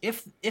was like,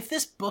 if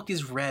this book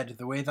is read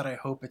the way that I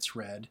hope it's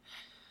read,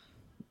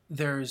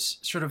 there's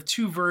sort of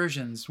two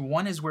versions.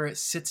 One is where it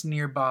sits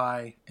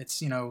nearby.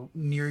 It's,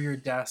 near your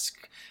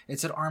desk.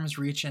 It's at arm's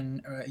reach,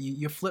 and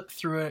you flip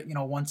through it,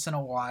 once in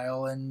a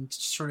while, and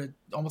sort of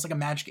almost like a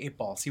magic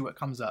 8-ball, see what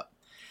comes up.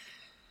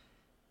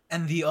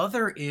 And the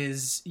other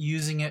is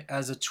using it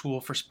as a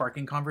tool for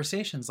sparking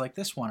conversations like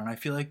this one. And I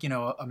feel like,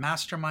 a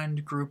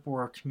mastermind group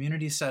or a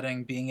community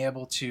setting, being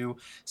able to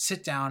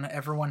sit down,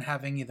 everyone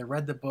having either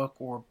read the book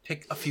or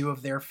pick a few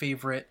of their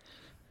favorite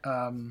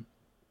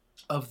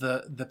of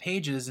the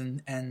pages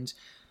and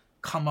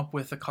come up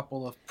with a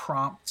couple of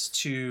prompts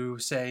to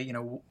say,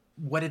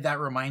 what did that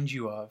remind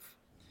you of?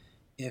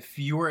 If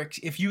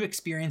you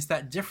experienced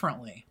that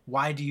differently,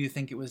 why do you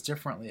think it was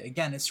differently?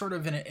 Again, it's sort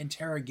of an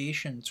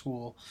interrogation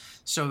tool,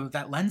 so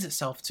that lends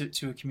itself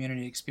to a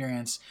community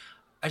experience.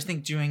 I just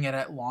think doing it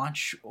at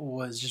launch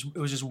was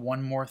just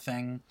one more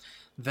thing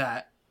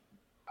that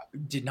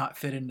did not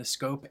fit into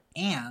scope.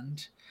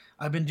 And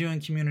I've been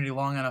doing community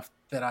long enough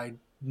that I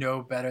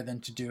know better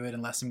than to do it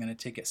unless I'm going to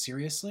take it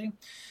seriously.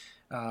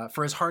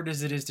 For as hard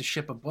as it is to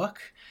ship a book,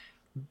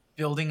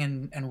 building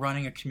and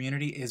running a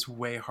community is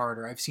way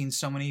harder. I've seen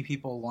so many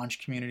people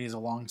launch communities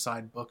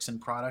alongside books and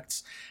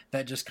products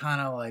that just kind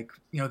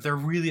of they're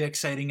really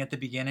exciting at the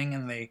beginning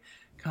and they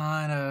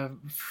kind of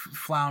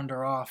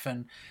flounder off.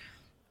 And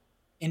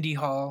Indie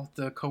Hall,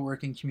 the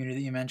co-working community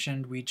that you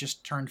mentioned, we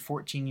just turned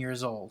 14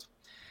 years old.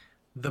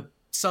 The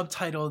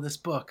subtitle of this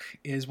book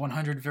is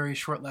 100 Very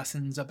Short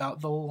Lessons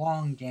About the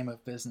Long Game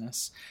of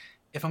Business.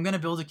 If I'm going to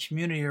build a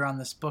community around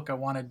this book, I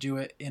want to do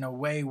it in a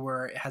way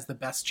where it has the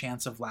best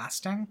chance of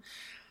lasting.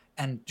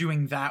 And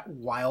doing that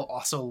while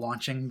also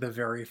launching the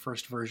very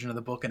first version of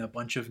the book in a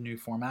bunch of new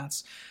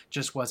formats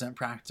just wasn't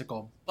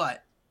practical.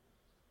 But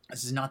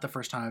this is not the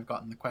first time I've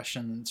gotten the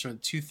question. Sort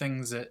of two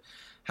things that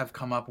have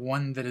come up.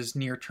 One that is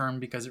near term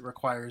because it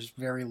requires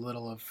very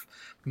little of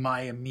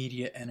my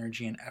immediate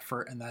energy and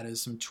effort, and that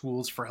is some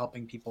tools for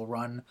helping people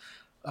run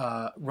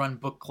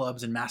book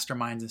clubs and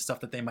masterminds and stuff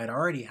that they might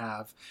already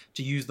have,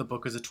 to use the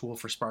book as a tool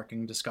for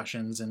sparking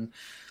discussions and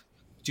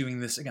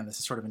doing this. Again, this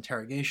is sort of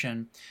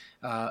interrogation.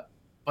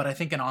 But I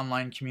think an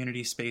online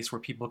community space where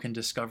people can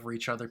discover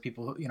each other,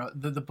 people,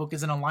 the book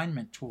is an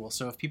alignment tool.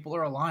 So if people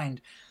are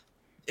aligned,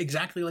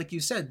 exactly like you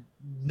said,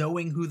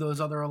 knowing who those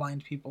other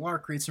aligned people are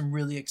creates some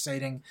really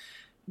exciting,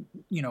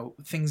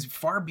 things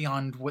far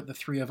beyond what the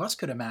three of us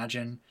could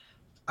imagine.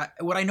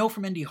 What I know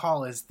from Indie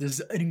Hall is there's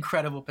an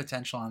incredible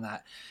potential on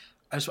that.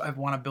 I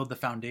want to build the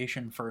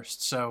foundation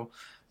first. So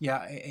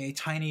yeah, a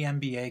tiny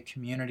MBA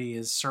community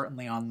is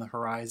certainly on the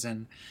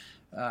horizon.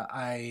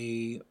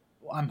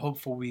 I'm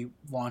hopeful we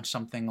launch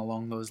something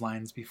along those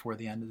lines before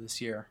the end of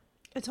this year.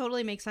 It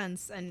totally makes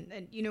sense.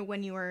 And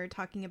when you were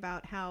talking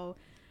about how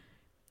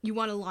you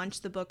want to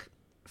launch the book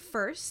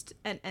first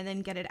and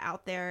then get it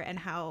out there, and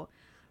how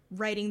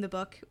writing the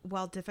book,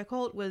 while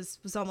difficult, was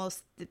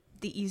almost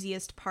the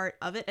easiest part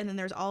of it. And then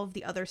there's all of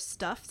the other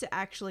stuff to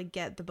actually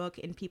get the book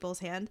in people's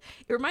hand.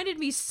 It reminded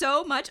me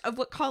so much of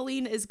what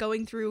Colleen is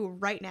going through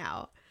right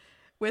now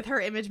with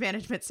her image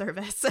management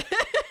service.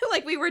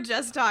 Like, we were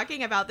just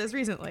talking about this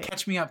recently.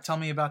 Catch me up. Tell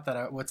me about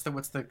that. What's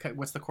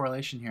the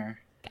correlation here?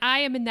 I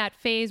am in that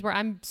phase where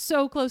I'm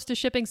so close to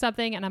shipping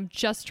something and I'm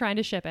just trying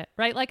to ship it,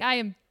 right? Like, I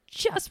am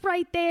just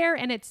right there,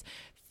 and it's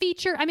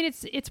feature. I mean,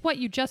 it's what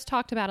you just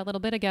talked about a little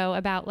bit ago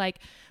about like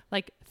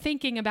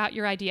thinking about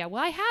your idea.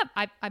 Well,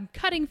 I'm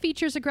cutting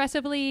features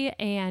aggressively,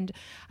 and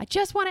I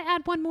just want to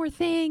add one more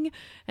thing.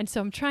 And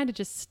so I'm trying to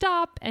just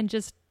stop and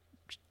just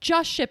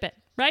ship it,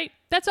 right?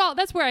 That's all.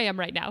 That's where I am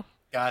right now.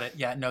 Got it.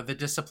 Yeah, no, the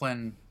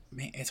discipline,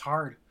 it's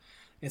hard.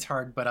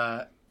 But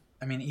I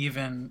mean,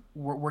 even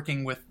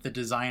working with the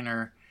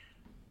designer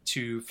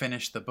to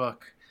finish the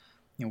book,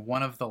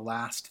 one of the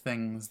last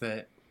things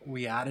that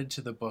we added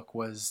to the book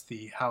was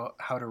the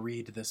how to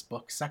read this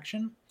book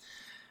section.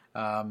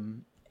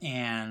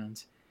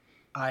 And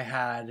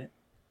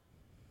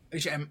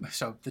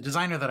so the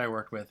designer that I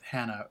worked with,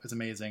 Hannah, was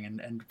amazing.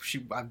 And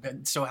I've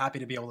been so happy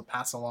to be able to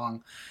pass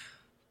along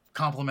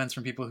compliments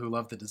from people who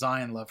love the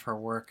design, love her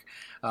work.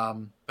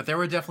 But there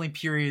were definitely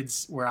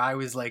periods where I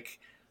was like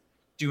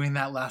doing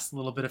that last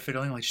little bit of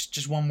fiddling, like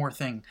just one more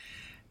thing.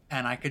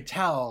 And I could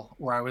tell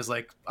where I was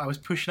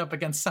pushing up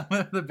against some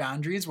of the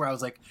boundaries where I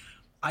was like,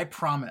 I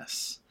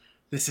promise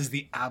this is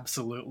the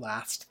absolute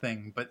last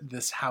thing, but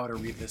this how to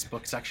read this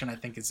book section I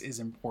think is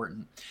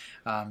important.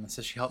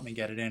 So she helped me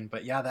get it in.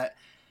 But yeah, that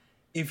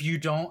if you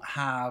don't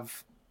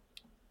have,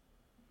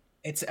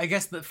 I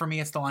guess that for me,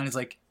 it's the line is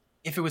like,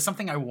 if it was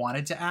something I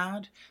wanted to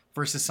add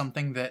versus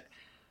something that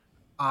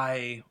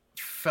I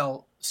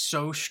felt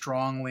so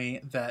strongly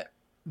that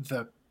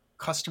the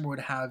customer would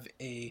have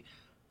a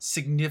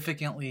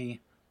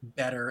significantly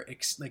better,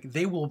 like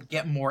they will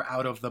get more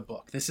out of the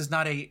book. This is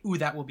not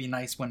that will be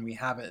nice when we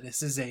have it.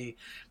 This is a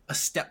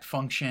step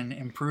function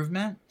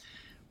improvement,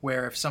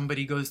 where if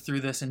somebody goes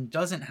through this and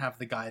doesn't have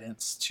the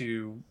guidance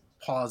to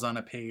pause on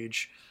a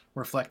page,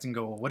 reflect and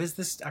go, well, what does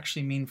this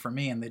actually mean for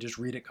me? And they just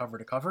read it cover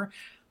to cover.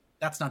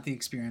 That's not the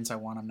experience I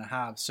want them to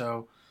have.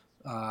 So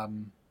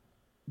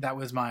that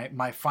was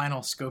my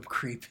final scope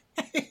creep.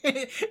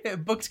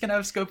 Books can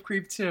have scope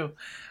creep too.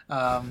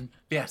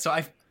 Yeah, so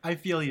I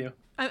feel you.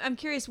 I'm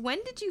curious,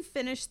 when did you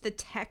finish the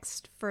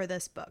text for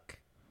this book?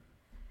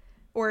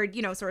 Or,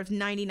 sort of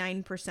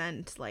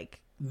 99%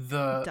 like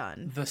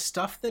done? The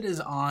stuff that is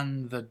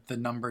on the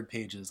numbered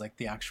pages, like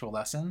the actual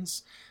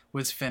lessons,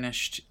 was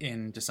finished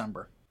in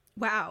December.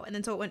 Wow. And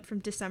then so it went from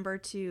December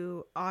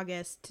to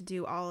August to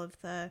do all of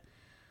the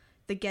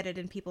get it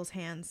in people's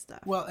hands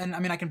stuff. Well, and I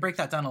mean, I can break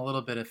that down a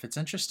little bit if it's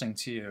interesting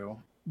to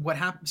you. What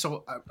happened?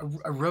 So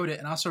I wrote it,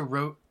 and also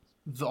wrote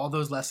all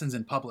those lessons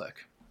in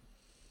public.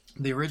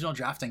 The original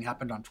drafting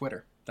happened on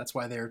Twitter. That's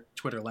why they're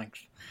Twitter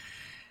length.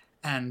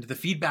 And the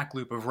feedback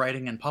loop of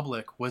writing in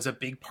public was a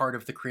big part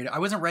of the creative. I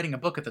wasn't writing a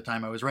book at the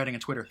time. I was writing a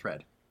Twitter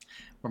thread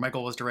where my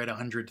goal was to write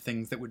 100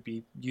 things that would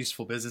be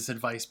useful business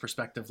advice,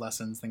 perspective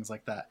lessons, things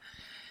like that.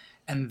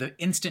 And the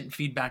instant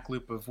feedback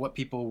loop of what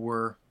people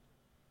were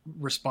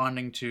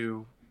responding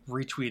to,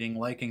 retweeting,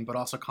 liking, but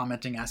also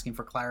commenting, asking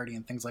for clarity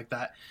and things like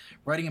that.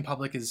 Writing in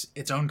public is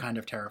its own kind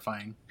of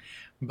terrifying,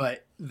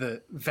 but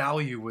the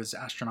value was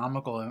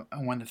astronomical.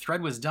 And when the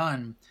thread was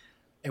done,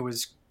 it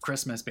was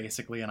Christmas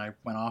basically. And I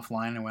went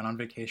offline and went on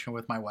vacation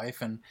with my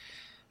wife, and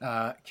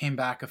came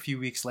back a few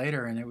weeks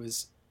later, and it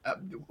was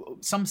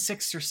some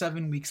 6 or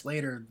 7 weeks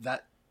later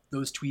that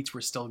those tweets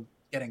were still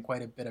getting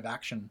quite a bit of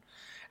action.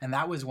 And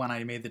that was when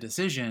I made the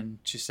decision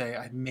to say,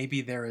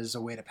 maybe there is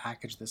a way to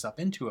package this up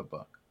into a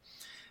book.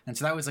 And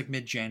so that was like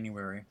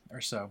mid-January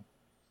or so,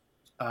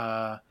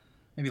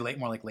 maybe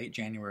more like late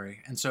January.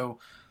 And so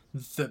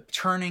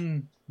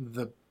turning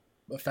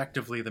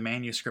effectively the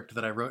manuscript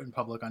that I wrote in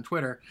public on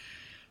Twitter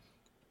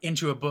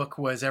into a book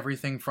was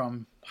everything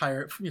from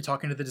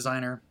talking to the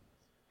designer,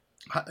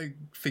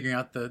 figuring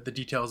out the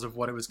details of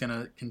what it was going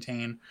to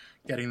contain,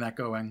 getting that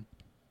going.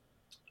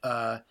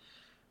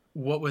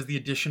 What was the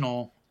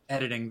additional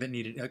editing that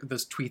needed?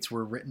 Those tweets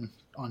were written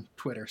on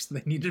Twitter, so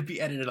they needed to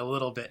be edited a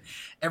little bit.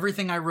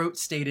 Everything I wrote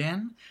stayed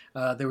in.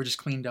 They were just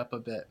cleaned up a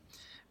bit.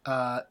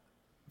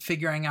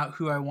 Figuring out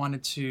who I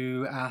wanted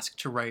to ask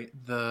to write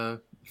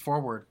the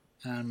foreword,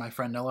 and my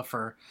friend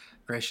Nilifer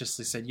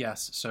graciously said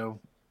yes. So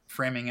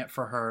framing it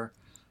for her,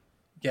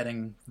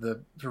 getting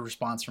the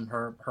response from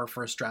her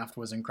first draft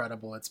was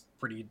incredible. It's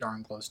pretty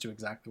darn close to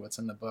exactly what's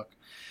in the book.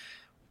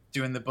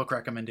 Doing the book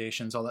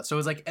recommendations, all that. So it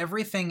was like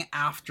everything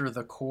after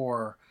the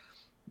core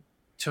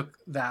took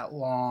that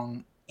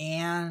long.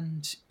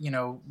 And,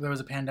 there was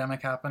a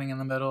pandemic happening in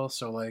the middle.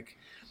 So like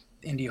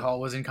Indie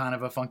Hall was in kind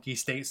of a funky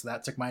state. So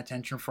that took my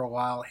attention for a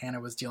while. Hannah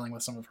was dealing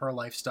with some of her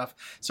life stuff.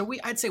 So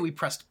I'd say we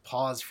pressed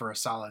pause for a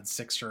solid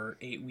 6 or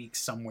 8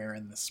 weeks somewhere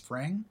in the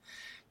spring.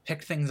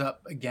 Picked things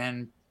up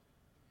again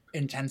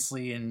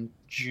intensely in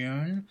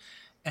June.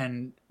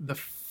 And the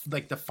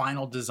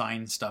final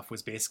design stuff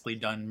was basically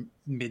done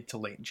mid to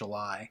late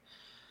July.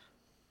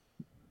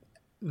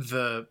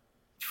 The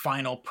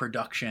final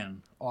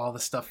production, all the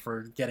stuff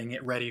for getting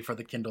it ready for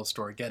the Kindle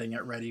store, getting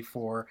it ready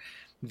for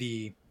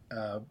the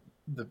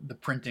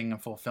printing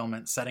and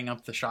fulfillment, setting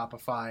up the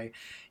Shopify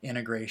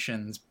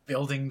integrations,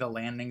 building the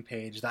landing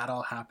page, that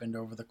all happened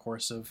over the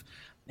course of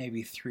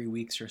maybe 3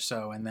 weeks or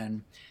so.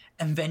 And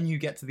then you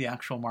get to the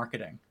actual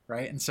marketing,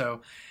 right? And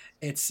so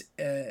it's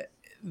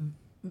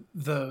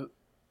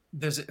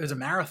there's a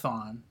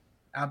marathon,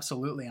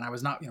 absolutely. And I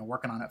was not,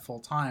 working on it full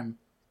time,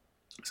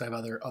 because I have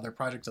other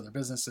projects, other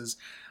businesses,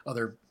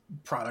 other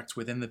products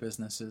within the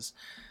businesses.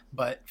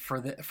 But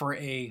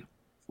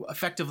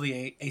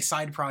effectively a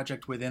side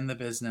project within the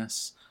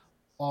business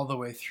all the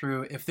way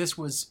through, if this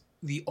was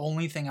the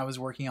only thing I was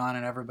working on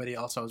and everybody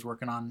else I was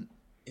working on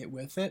it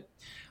with it,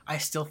 I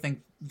still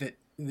think that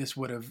this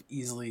would have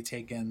easily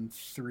taken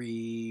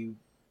three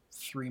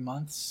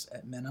months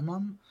at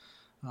minimum.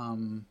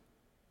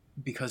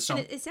 Because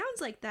it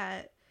sounds like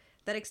that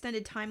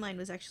extended timeline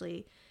was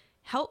actually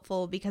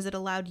helpful, because it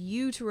allowed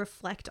you to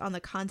reflect on the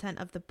content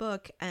of the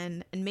book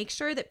and make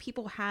sure that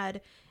people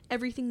had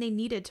everything they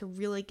needed to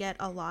really get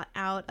a lot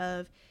out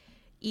of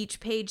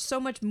each page, so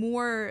much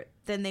more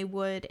than they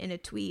would in a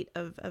tweet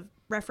of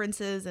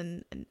references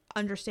and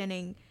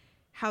understanding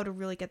how to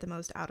really get the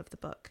most out of the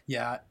book.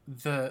 Yeah,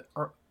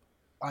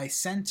 I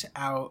sent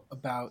out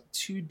about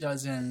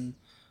 24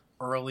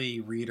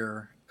 early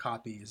reader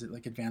copies,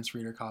 like advanced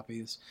reader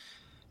copies.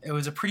 It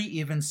was a pretty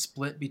even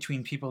split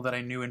between people that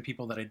I knew and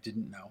people that I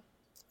didn't know.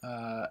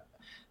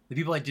 The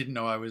people I didn't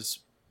know I was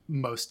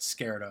most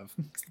scared of.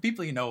 The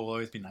people you know will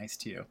always be nice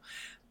to you.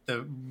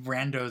 The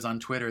randos on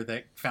Twitter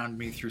that found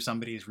me through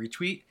somebody's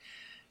retweet,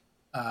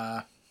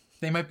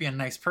 they might be a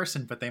nice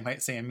person, but they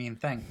might say a mean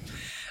thing.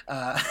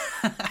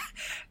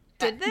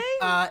 Did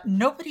they?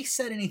 Nobody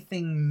said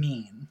anything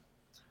mean.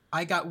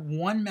 I got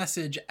one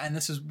message, and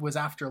this was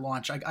after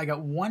launch. I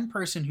got one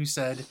person who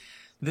said,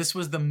 "This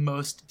was the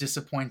most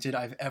disappointed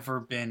I've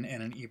ever been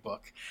in an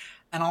ebook."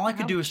 And all I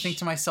could do was think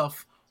to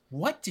myself,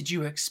 what did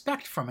you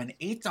expect from an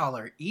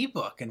 $8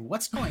 ebook, and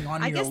what's going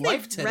on in your life today? I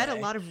guess they've read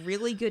a lot of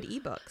really good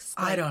ebooks.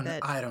 I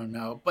don't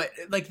know. But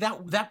like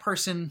that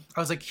person, I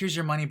was like, here's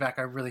your money back.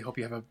 I really hope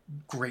you have a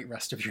great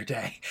rest of your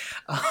day.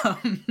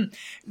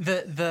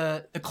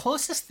 The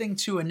closest thing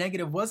to a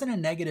negative wasn't a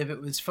negative.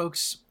 It was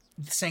folks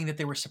saying that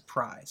they were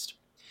surprised,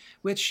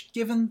 which,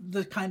 given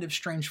the kind of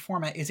strange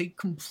format, is a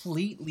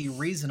completely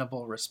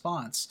reasonable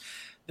response.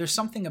 There's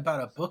something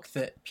about a book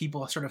that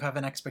people sort of have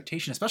an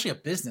expectation, especially a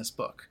business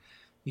book.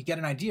 You get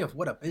an idea of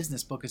what a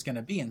business book is going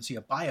to be, and so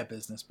you buy a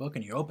business book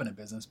and you open a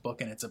business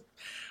book and it's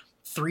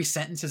 3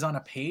 sentences on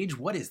a page.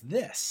 What is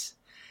this?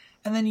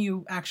 And then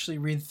you actually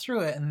read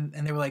through it, and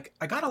they were like,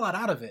 I got a lot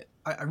out of it.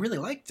 I really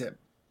liked it,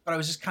 but I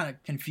was just kind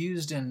of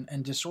confused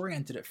and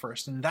disoriented at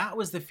first. And that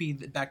was the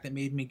feedback that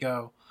made me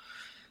go,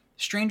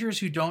 strangers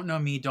who don't know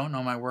me, don't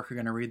know my work, are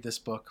going to read this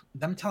book.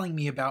 Them telling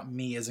me about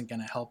me isn't going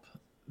to help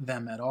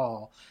them at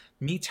all.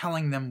 Me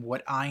telling them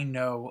what I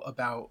know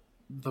about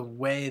the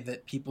way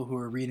that people who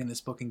are reading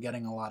this book and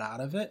getting a lot out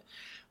of it,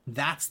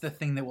 that's the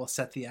thing that will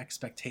set the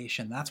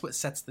expectation. That's what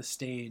sets the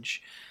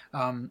stage.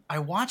 I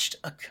watched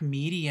a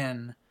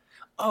comedian,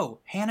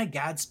 Hannah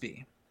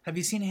Gadsby. Have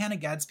you seen Hannah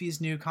Gadsby's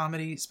new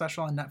comedy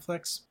special on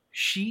Netflix?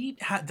 She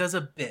does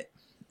a bit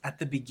at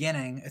the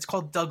beginning. It's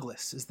called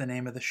Douglas is the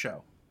name of the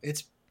show.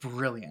 It's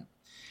brilliant.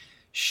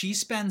 She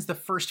spends the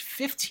first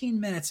 15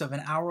 minutes of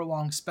an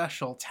hour-long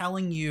special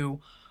telling you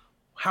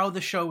how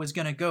the show is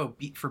going to go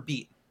beat for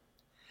beat.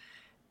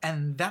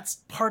 And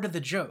that's part of the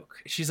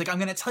joke. She's like, I'm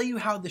going to tell you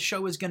how the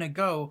show is going to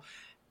go,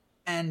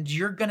 and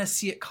you're gonna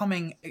see it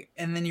coming,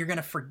 and then you're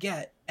gonna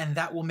forget, and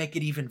that will make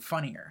it even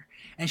funnier.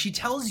 And she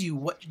tells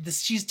you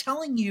she's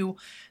telling you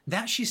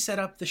that she set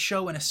up the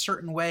show in a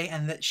certain way,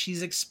 and that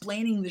she's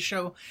explaining the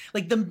show.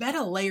 Like, the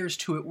meta layers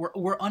to it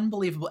were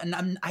unbelievable.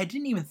 And I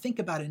didn't even think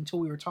about it until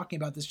we were talking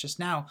about this just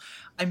now.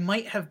 I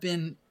might have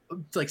been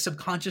like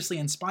subconsciously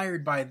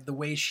inspired by the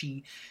way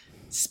she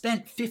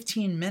spent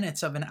 15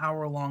 minutes of an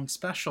hour-long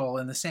special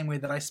in the same way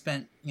that I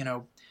spent,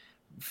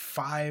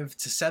 5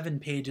 to 7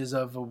 pages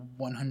of a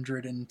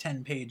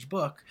 110-page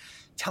book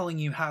telling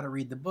you how to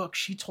read the book.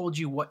 She told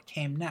you what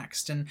came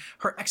next, and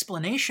her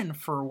explanation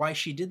for why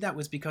she did that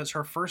was because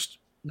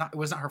it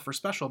was not her first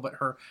special, but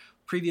her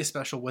previous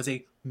special was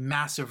a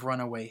massive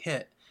runaway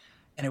hit,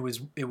 and it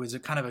was a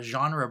kind of a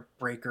genre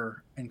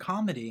breaker in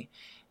comedy.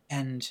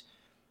 And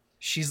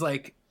she's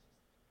like,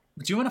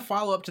 doing a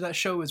follow-up to that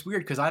show is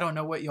weird because I don't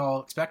know what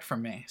y'all expect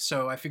from me.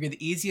 So I figured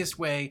the easiest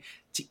way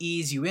to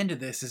ease you into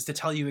this is to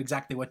tell you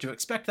exactly what to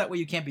expect. That way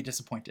you can't be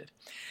disappointed.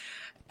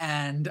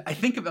 And I'm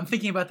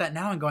thinking about that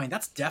now and going,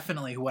 that's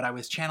definitely what I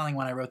was channeling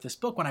when I wrote this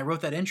book. When I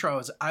wrote that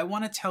intro, I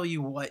want to tell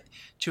you what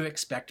to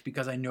expect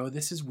because I know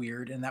this is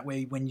weird. And that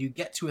way, when you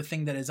get to a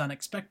thing that is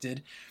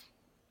unexpected,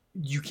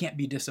 you can't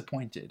be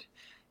disappointed.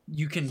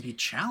 You can be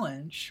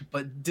challenged,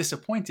 but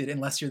disappointed,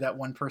 unless you're that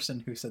one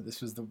person who said this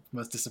was the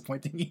most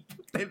disappointing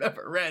ebook they've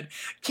ever read.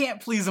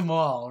 Can't please them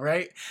all,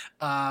 right?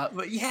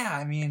 But yeah,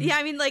 I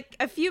mean, like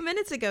a few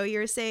minutes ago, you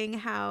were saying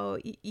how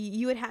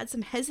you had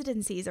some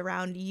hesitancies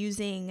around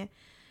using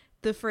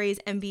the phrase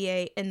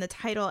MBA in the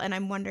title, and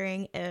I'm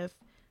wondering if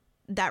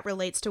that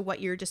relates to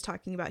what you're just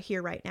talking about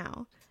here right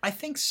now. I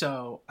think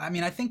so. I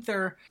mean, I think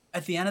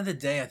at the end of the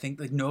day, I think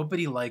like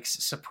nobody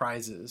likes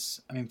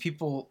surprises. I mean,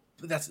 people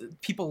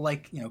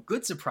like,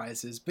 good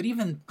surprises, but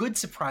even good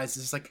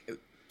surprises, like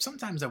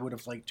sometimes I would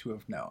have liked to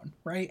have known,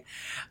 right?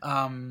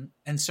 And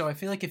so I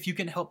feel like if you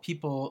can help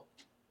people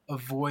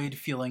avoid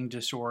feeling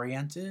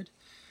disoriented,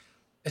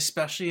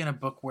 especially in a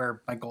book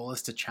where my goal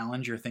is to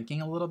challenge your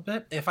thinking a little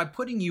bit, if I'm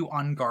putting you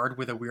on guard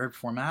with a weird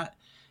format,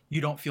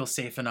 you don't feel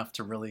safe enough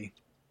to really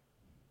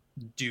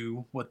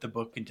do what the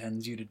book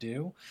intends you to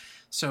do.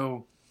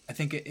 So I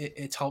think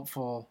it's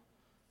helpful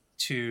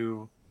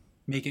to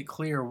make it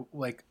clear,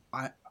 like,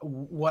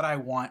 what I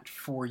want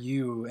for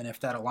you, and if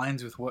that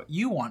aligns with what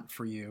you want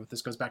for you,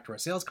 this goes back to our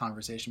sales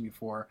conversation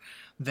before,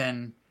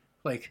 then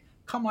like,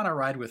 come on a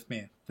ride with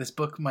me. This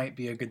book might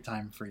be a good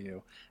time for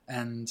you.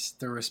 And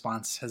the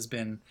response has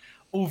been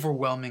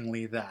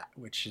overwhelmingly that,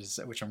 which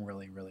I'm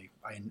really,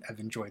 I have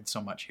enjoyed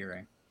so much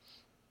hearing.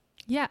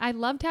 Yeah, I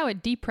loved how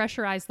it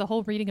depressurized the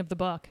whole reading of the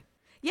book.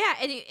 Yeah,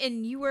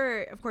 and you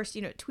were, of course,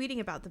 tweeting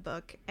about the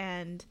book,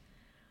 and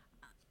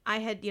I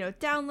had,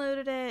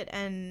 downloaded it,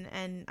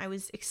 and I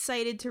was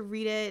excited to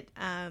read it.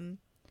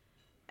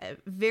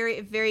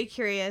 Very, very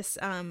curious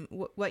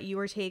what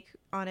your take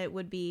on it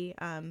would be.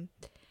 And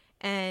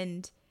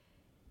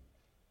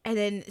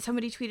then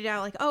somebody tweeted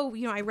out like, oh,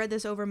 I read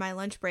this over my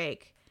lunch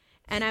break.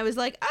 And I was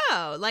like,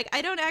 oh, like,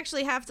 I don't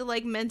actually have to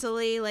like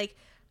mentally like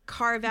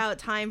carve out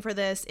time for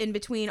this in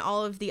between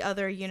all of the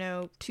other,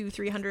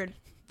 200-300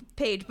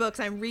 page books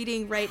I'm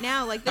reading right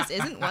now. Like, this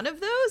isn't one of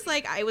those.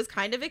 Like, I was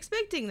kind of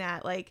expecting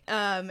that. Like,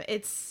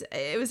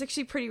 it was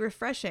actually pretty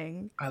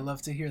refreshing. I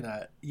love to hear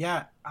that.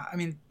 Yeah. I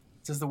mean,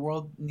 does the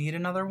world need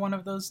another one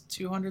of those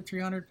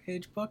 200-300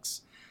 page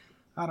books?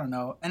 I don't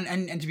know.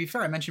 And to be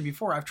fair, I mentioned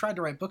before, I've tried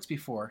to write books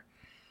before,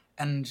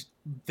 and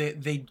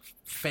they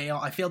fail.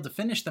 I failed to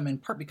finish them in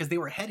part because they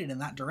were headed in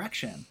that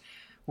direction,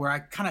 where I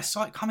kind of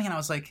saw it coming and I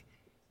was like,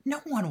 no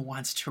one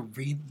wants to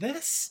read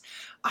this.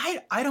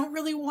 I don't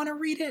really want to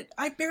read it.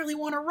 I barely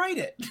want to write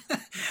it.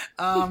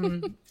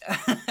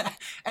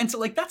 And so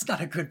like, that's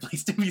not a good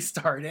place to be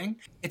starting.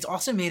 It's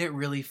also made it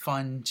really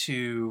fun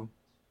to,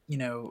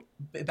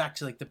 back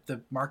to like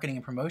the marketing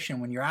and promotion,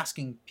 when you're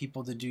asking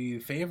people to do you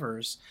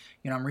favors,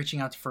 I'm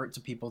reaching out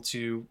to people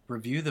to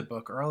review the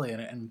book early,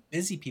 and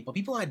busy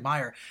people I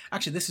admire.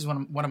 Actually, this is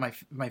one of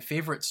my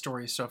favorite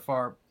stories so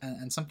far,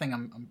 and something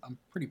I'm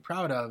pretty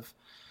proud of.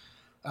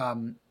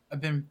 I've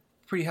been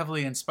pretty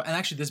heavily inspired, and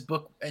actually this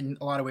book in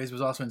a lot of ways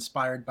was also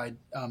inspired by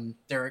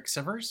Derek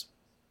Sivers.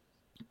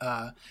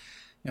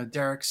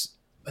 Derek's,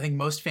 I think,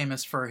 most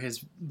famous for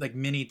his like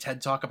mini TED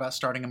talk about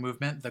starting a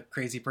movement, the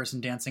crazy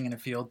person dancing in a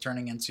field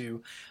turning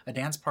into a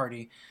dance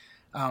party.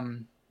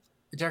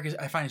 Derek,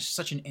 I find, is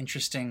such an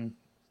interesting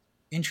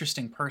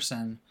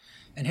person,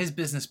 and his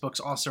business books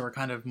also are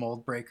kind of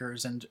mold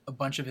breakers, and a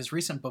bunch of his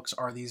recent books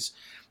are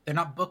they're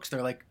not books,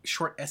 they're like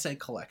short essay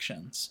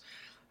collections.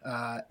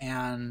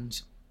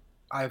 And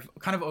I've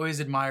kind of always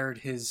admired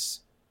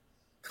his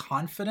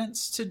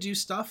confidence to do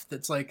stuff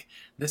that's like,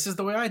 this is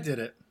the way I did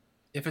it.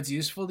 If it's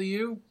useful to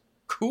you,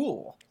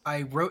 cool.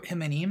 I wrote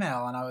him an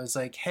email and I was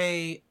like,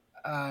 hey,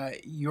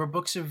 your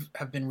books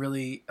have been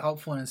really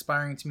helpful and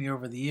inspiring to me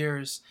over the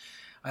years.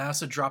 I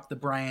also dropped the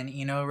Brian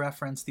Eno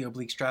reference, the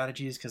Oblique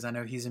Strategies, because I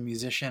know he's a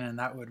musician and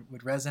that would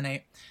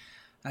resonate.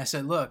 And I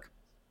said, look,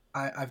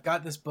 I've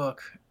got this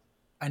book.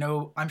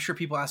 I'm sure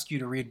people ask you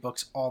to read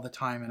books all the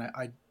time, and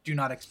I do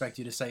not expect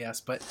you to say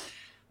yes, but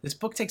This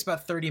book takes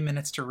about 30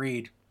 minutes to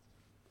read.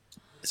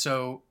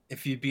 So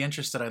if you'd be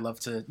interested, I'd love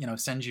to,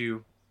 send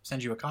you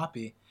a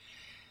copy.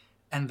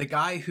 And the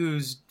guy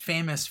who's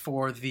famous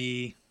for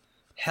the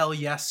hell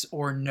yes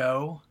or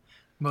no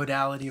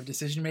modality of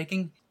decision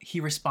making, he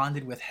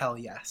responded with hell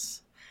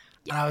yes.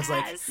 Yes. And I was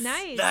like,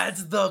 nice.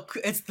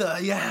 it's the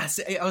yes.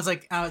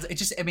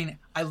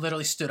 I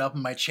literally stood up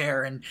in my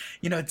chair and,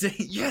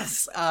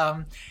 yes.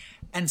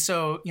 And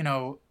so,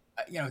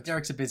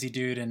 Derek's a busy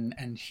dude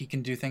and he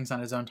can do things on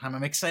his own time.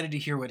 I'm excited to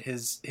hear what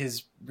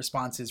his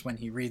response is when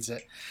he reads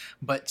it.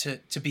 But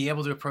to be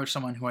able to approach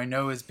someone who I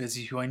know is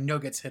busy, who I know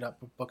gets hit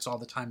up with books all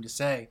the time, to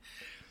say,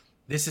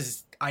 this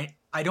is, I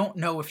don't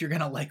know if you're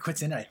going to like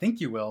what's in it. I think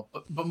you will.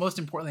 But most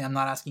importantly, I'm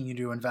not asking you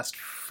to invest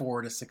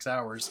 4 to 6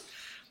 hours.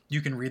 You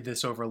can read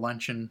this over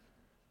lunch and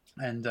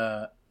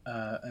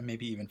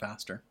maybe even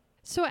faster.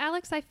 So,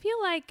 Alex, I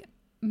feel like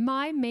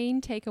my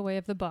main takeaway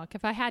of the book,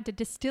 if I had to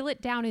distill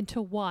it down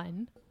into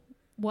one,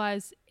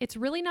 was it's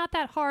really not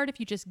that hard if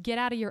you just get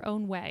out of your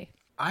own way.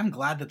 I'm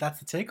glad that that's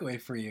the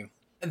takeaway for you.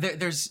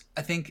 There's,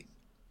 I think,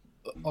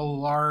 a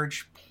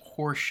large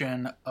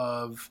portion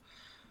of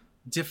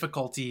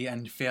difficulty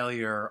and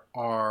failure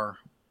are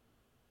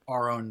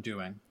our own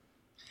doing.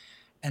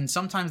 And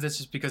sometimes that's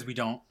just because we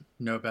don't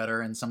know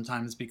better, and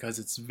sometimes because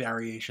it's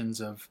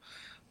variations of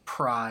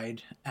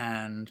pride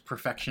and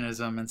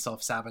perfectionism and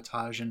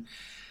self-sabotage. And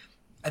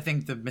I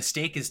think the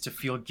mistake is to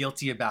feel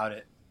guilty about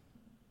it.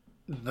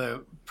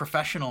 The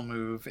professional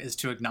move is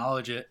to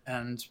acknowledge it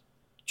and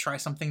try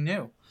something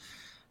new,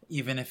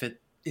 even if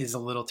it is a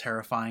little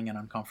terrifying and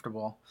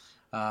uncomfortable.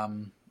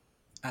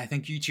 I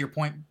think to your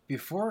point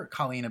before,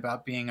 Colleen,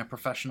 about being a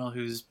professional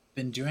who's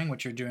been doing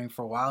what you're doing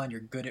for a while and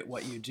you're good at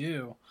what you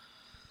do,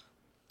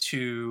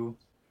 to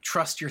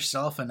trust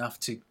yourself enough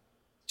to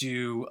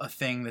do a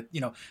thing that,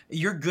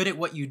 you're good at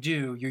what you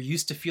do. You're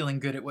used to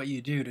feeling good at what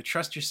you do. To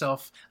trust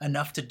yourself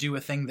enough to do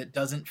a thing that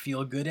doesn't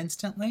feel good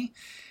instantly,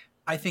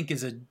 I think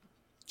is a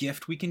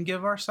gift we can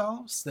give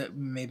ourselves that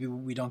maybe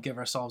we don't give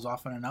ourselves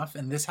often enough.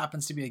 And this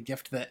happens to be a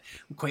gift that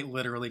quite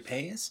literally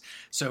pays.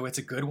 So it's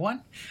a good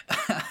one.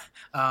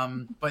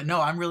 But no,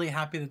 I'm really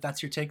happy that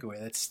that's your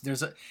takeaway.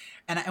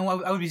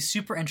 I would be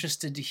super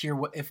interested to hear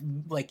if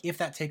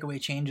that takeaway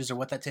changes or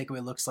what that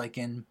takeaway looks like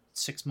in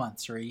 6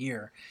 months or a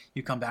year.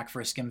 You come back for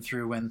a skim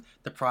through when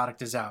the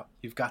product is out.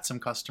 You've got some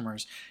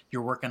customers.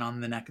 You're working on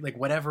the next,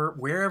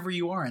 wherever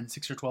you are in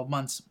 6 or 12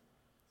 months.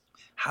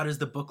 How does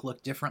the book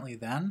look differently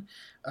then?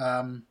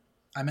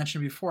 I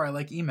mentioned before, I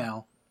like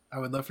email. I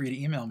would love for you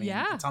to email me.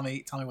 Yeah. And tell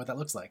me what that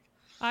looks like.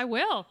 I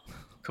will.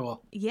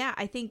 Cool. Yeah,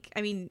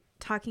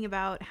 talking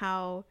about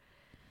how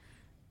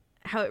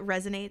it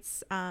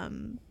resonates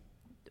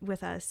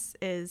with us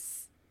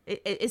is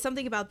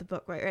something about the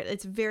book, right?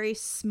 It's very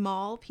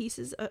small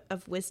pieces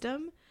of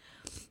wisdom.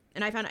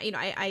 And I found,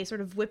 I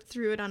sort of whipped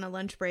through it on a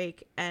lunch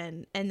break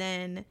and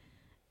then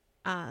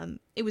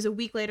it was a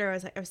week later.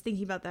 I was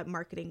thinking about that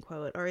marketing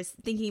quote, or I was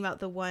thinking about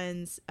the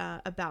ones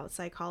about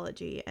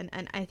psychology, and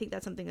I think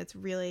that's something that's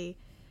really,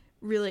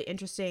 really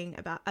interesting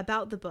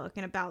about the book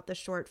and about the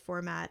short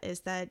format is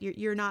that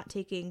you're not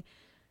taking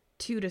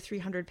 200 to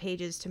 300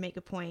 pages to make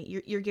a point.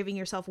 You're giving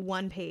yourself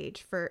one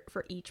page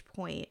for each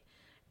point,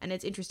 and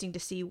it's interesting to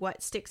see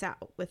what sticks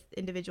out with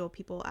individual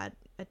people at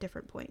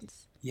different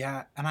points.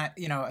 Yeah, and I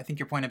think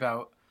your point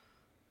about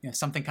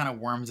something kind of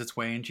worms its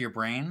way into your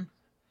brain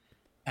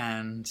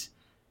and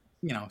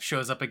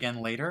shows up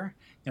again later.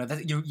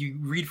 That you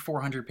read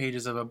 400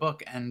 pages of a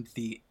book and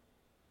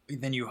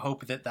then you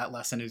hope that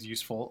lesson is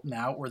useful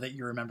now, or that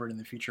you remember it in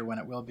the future when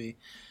it will be.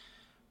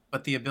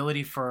 But the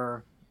ability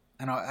for,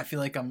 I feel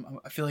like I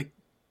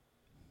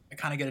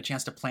kind of get a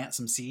chance to plant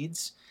some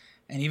seeds,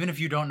 and even if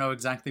you don't know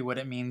exactly what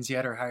it means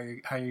yet or how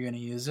you're going to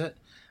use it,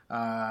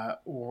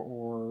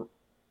 or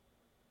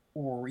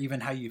even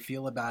how you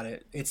feel about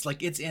it, it's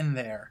like it's in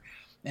there.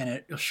 And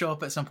it'll show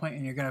up at some point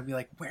and you're going to be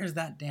like, where's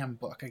that damn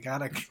book?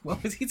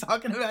 What was he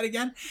talking about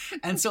again?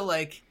 And so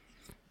I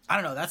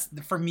don't know,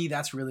 for me,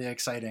 that's really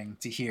exciting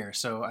to hear.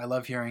 So I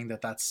love hearing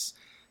that's,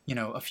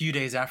 a few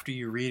days after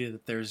you read it,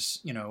 that there's,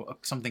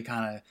 something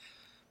kind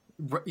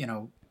of,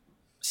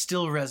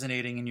 still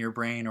resonating in your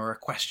brain, or a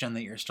question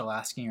that you're still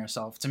asking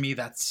yourself. To me,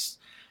 that's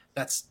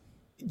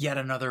yet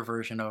another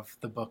version of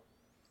the book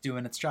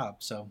doing its job.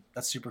 So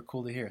that's super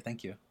cool to hear.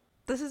 Thank you.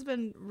 This has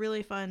been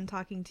really fun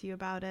talking to you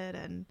about it.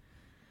 And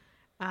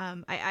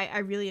I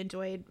really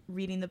enjoyed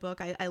reading the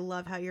book. I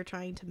love how you're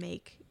trying to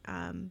make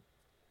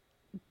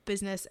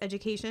business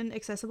education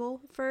accessible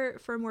for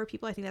more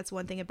people. I think that's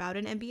one thing about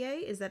an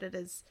MBA, is that it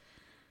is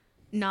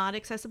not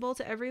accessible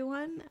to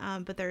everyone,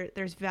 but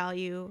there's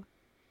value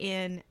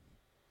in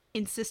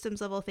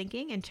systems level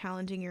thinking and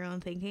challenging your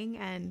own thinking.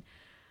 And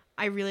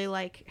I really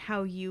like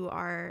how you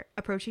are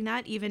approaching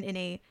that, even in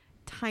a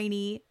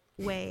tiny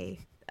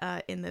way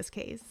in this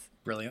case.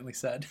 Brilliantly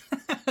said.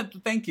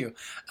 Thank you.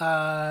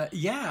 And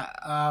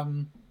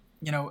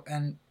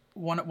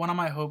one of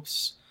my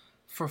hopes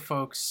for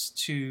folks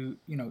to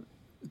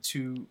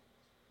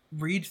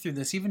read through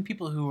this, even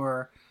people who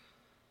are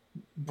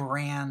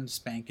brand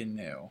spanking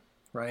new,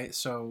 right?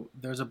 So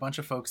there's a bunch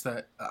of folks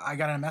that I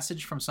got a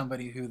message from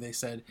somebody who they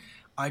said,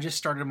 I just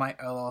started my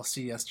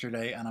LLC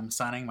yesterday and I'm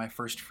signing my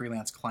first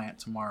freelance client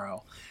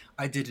tomorrow.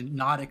 I did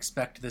not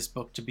expect this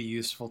book to be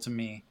useful to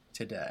me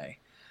today.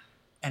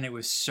 And it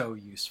was so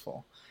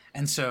useful.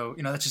 And so,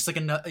 that's just like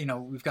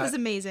we've got. That's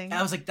amazing. And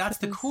I was like, that's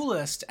the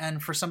coolest.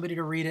 And for somebody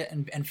to read it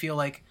and feel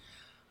like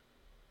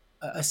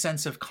a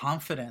sense of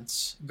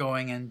confidence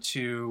going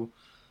into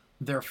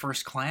their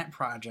first client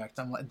project,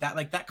 I'm like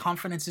that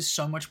confidence is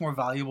so much more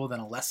valuable than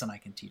a lesson I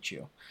can teach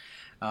you,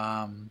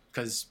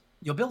 because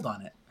you'll build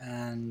on it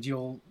and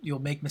you'll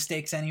make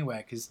mistakes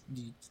anyway, because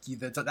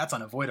that's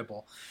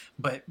unavoidable.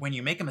 But when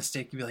you make a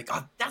mistake, you'll be like,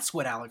 oh, that's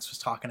what Alex was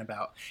talking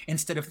about.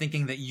 Instead of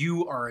thinking that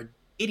you are an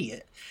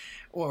idiot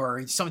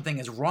or something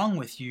is wrong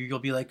with you, you'll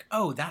be like,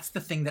 oh, that's the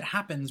thing that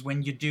happens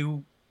when you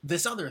do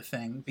this other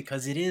thing,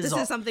 because this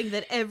is something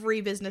that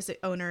every business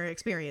owner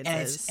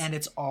experiences, and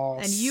it's all,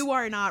 and you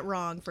are not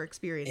wrong for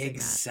experiencing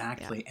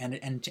exactly. that. Yeah.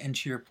 And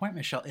to your point,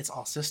 Michelle, it's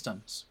all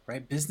systems,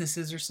 right?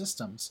 Businesses are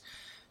systems,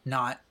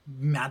 not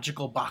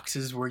magical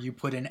boxes where you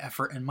put in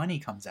effort and money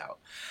comes out.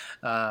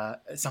 I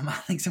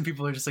think some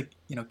people are just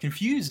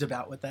confused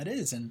about what that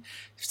is, and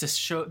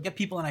just to get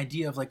people an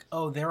idea of like,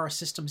 oh, there are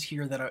systems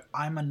here that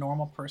I'm a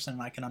normal person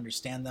and I can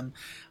understand them,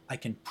 I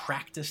can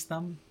practice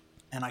them,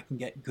 and I can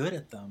get good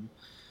at them.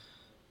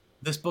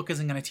 This book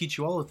isn't going to teach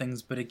you all the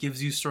things, but it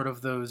gives you sort of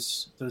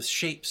those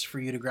shapes for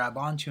you to grab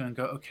onto and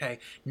go, okay,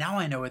 now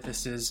I know what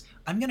this is.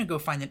 I'm going to go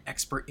find an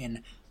expert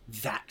in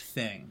that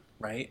thing,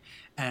 right?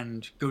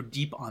 And go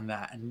deep on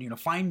that, and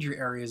find your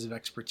areas of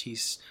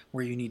expertise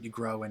where you need to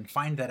grow, and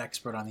find that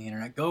expert on the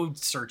internet. Go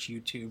search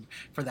YouTube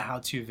for the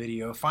how-to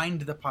video.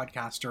 Find the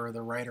podcaster or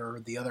the writer or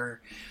the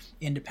other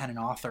independent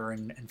author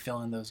and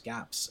fill in those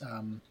gaps.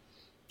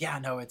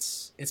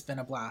 It's been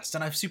a blast,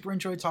 and I've super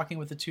enjoyed talking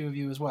with the two of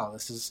you as well.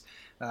 This is,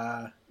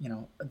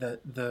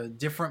 the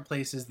different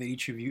places that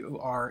each of you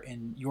are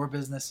in your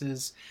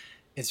businesses.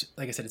 It's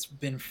like I said, it's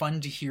been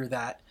fun to hear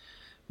that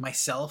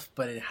myself,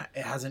 but it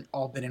hasn't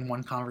all been in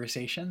one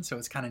conversation. So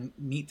it's kind of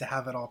neat to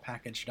have it all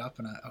packaged up,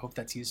 and I hope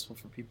that's useful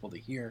for people to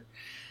hear.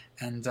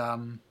 And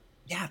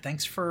thank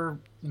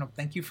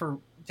you for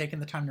taking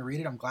the time to read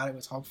it. I'm glad it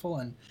was helpful,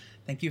 and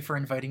thank you for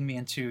inviting me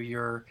into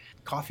your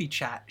coffee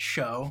chat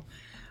show.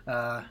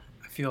 I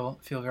feel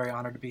very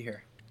honored to be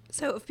here.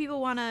 So if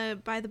people want to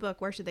buy the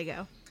book, where should they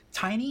go?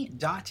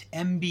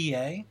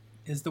 Tiny.mba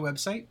is the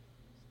website.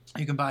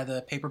 You can buy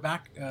the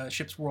paperback,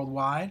 ships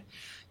worldwide.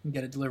 You can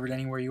get it delivered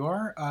anywhere you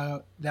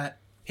are. That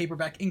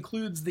paperback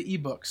includes the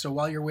ebook, so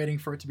while you're waiting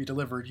for it to be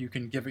delivered, you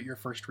can give it your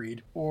first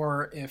read.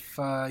 Or if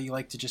you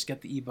like to just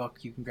get the ebook,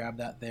 you can grab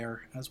that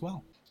there as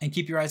well. And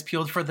keep your eyes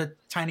peeled for the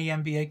Tiny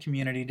MBA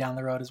community down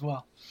the road as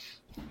well.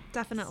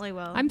 Definitely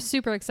will. I'm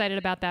super excited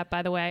about that,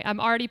 by the way. I'm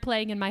already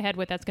playing in my head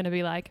what that's going to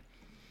be like.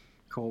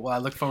 Cool. Well, I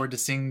look forward to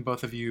seeing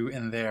both of you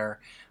in there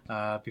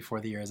before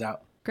the year is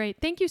out. Great.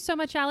 Thank you so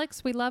much,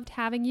 Alex. We loved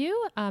having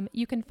you.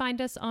 You can find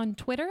us on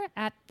Twitter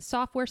at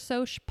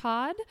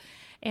SoftwareSochPod,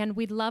 and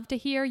we'd love to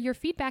hear your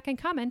feedback and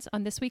comments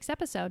on this week's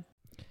episode.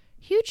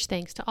 Huge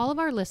thanks to all of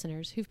our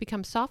listeners who've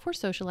become software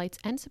socialites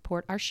and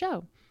support our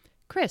show.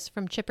 Chris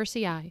from Chipper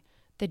CI,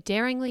 the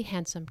daringly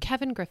handsome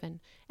Kevin Griffin,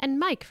 and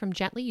Mike from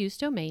Gently Used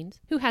Domains,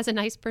 who has a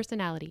nice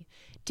personality,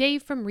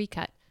 Dave from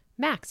Recut,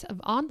 Max of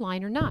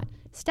Online or Not,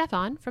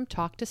 Stefan from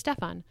Talk to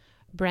Stefan,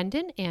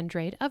 Brendan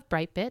Andrade of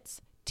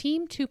Brightbits,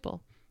 Team Tuple,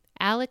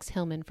 Alex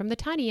Hillman from the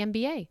Tiny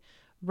MBA,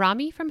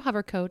 Rami from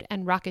Hovercode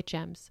and Rocket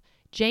Gems,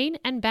 Jane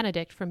and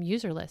Benedict from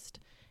Userlist,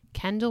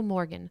 Kendall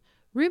Morgan,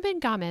 Ruben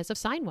Gomez of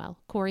Signwell,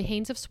 Corey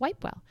Haynes of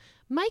Swipewell,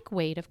 Mike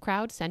Wade of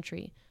Crowd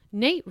Sentry,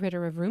 Nate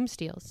Ritter of Room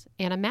Steals,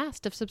 Anna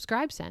Mast of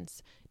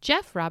SubscribeSense,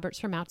 Jeff Roberts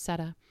from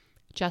Outseta,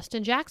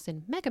 Justin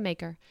Jackson,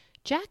 Megamaker,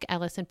 Jack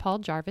Ellis and Paul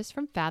Jarvis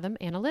from Fathom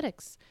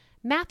Analytics,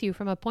 Matthew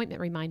from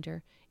Appointment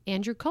Reminder,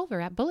 Andrew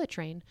Culver at Bullet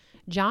Train,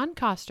 John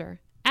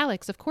Coster,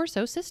 Alex of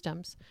Corso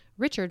Systems,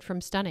 Richard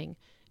from Stunning,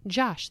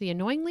 Josh, the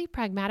annoyingly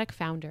pragmatic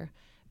founder,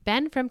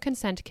 Ben from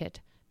Consent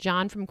Kit,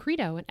 John from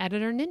Credo and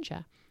Editor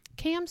Ninja,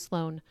 Cam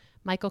Sloan,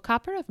 Michael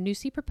Copper of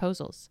Newsy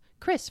Proposals,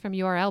 Chris from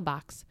URL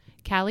Box,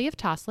 Callie of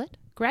Toslet,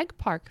 Greg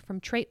Park from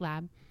Trait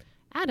Lab,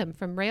 Adam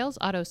from Rails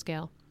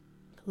Autoscale,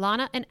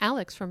 Lana and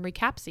Alex from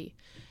Recapsy,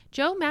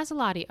 Joe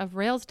Mazzolotti of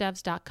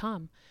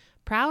RailsDevs.com,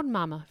 Proud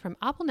Mama from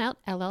AppleNet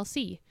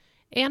LLC,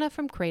 Anna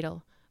from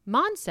Cradle,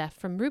 Monsef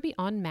from Ruby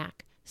on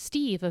Mac,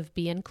 Steve of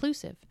Be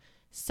Inclusive,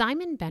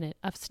 Simon Bennett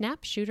of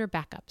Snap Shooter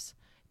Backups,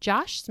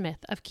 Josh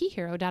Smith of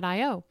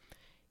KeyHero.io,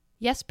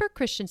 Jesper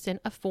Christensen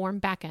of Form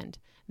Backend,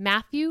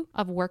 Matthew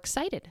of Works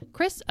Cited,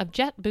 Chris of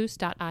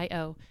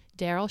JetBoost.io,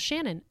 Daryl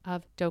Shannon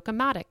of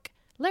Docamatic,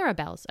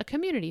 Laravel's, a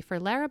community for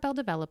Laravel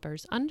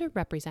developers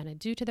underrepresented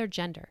due to their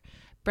gender,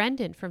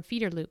 Brendan from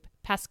Feederloop,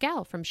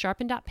 Pascal from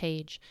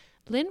Sharpen.page,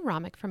 Lynn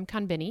Romick from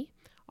Konbini,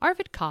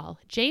 Arvid Kahl,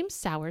 James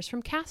Sowers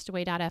from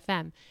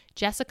Castaway.fm,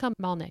 Jessica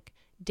Malnick,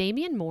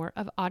 Damian Moore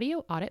of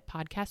Audio Audit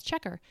Podcast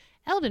Checker,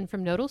 Eldon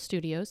from Nodal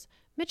Studios,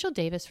 Mitchell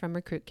Davis from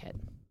RecruitKit.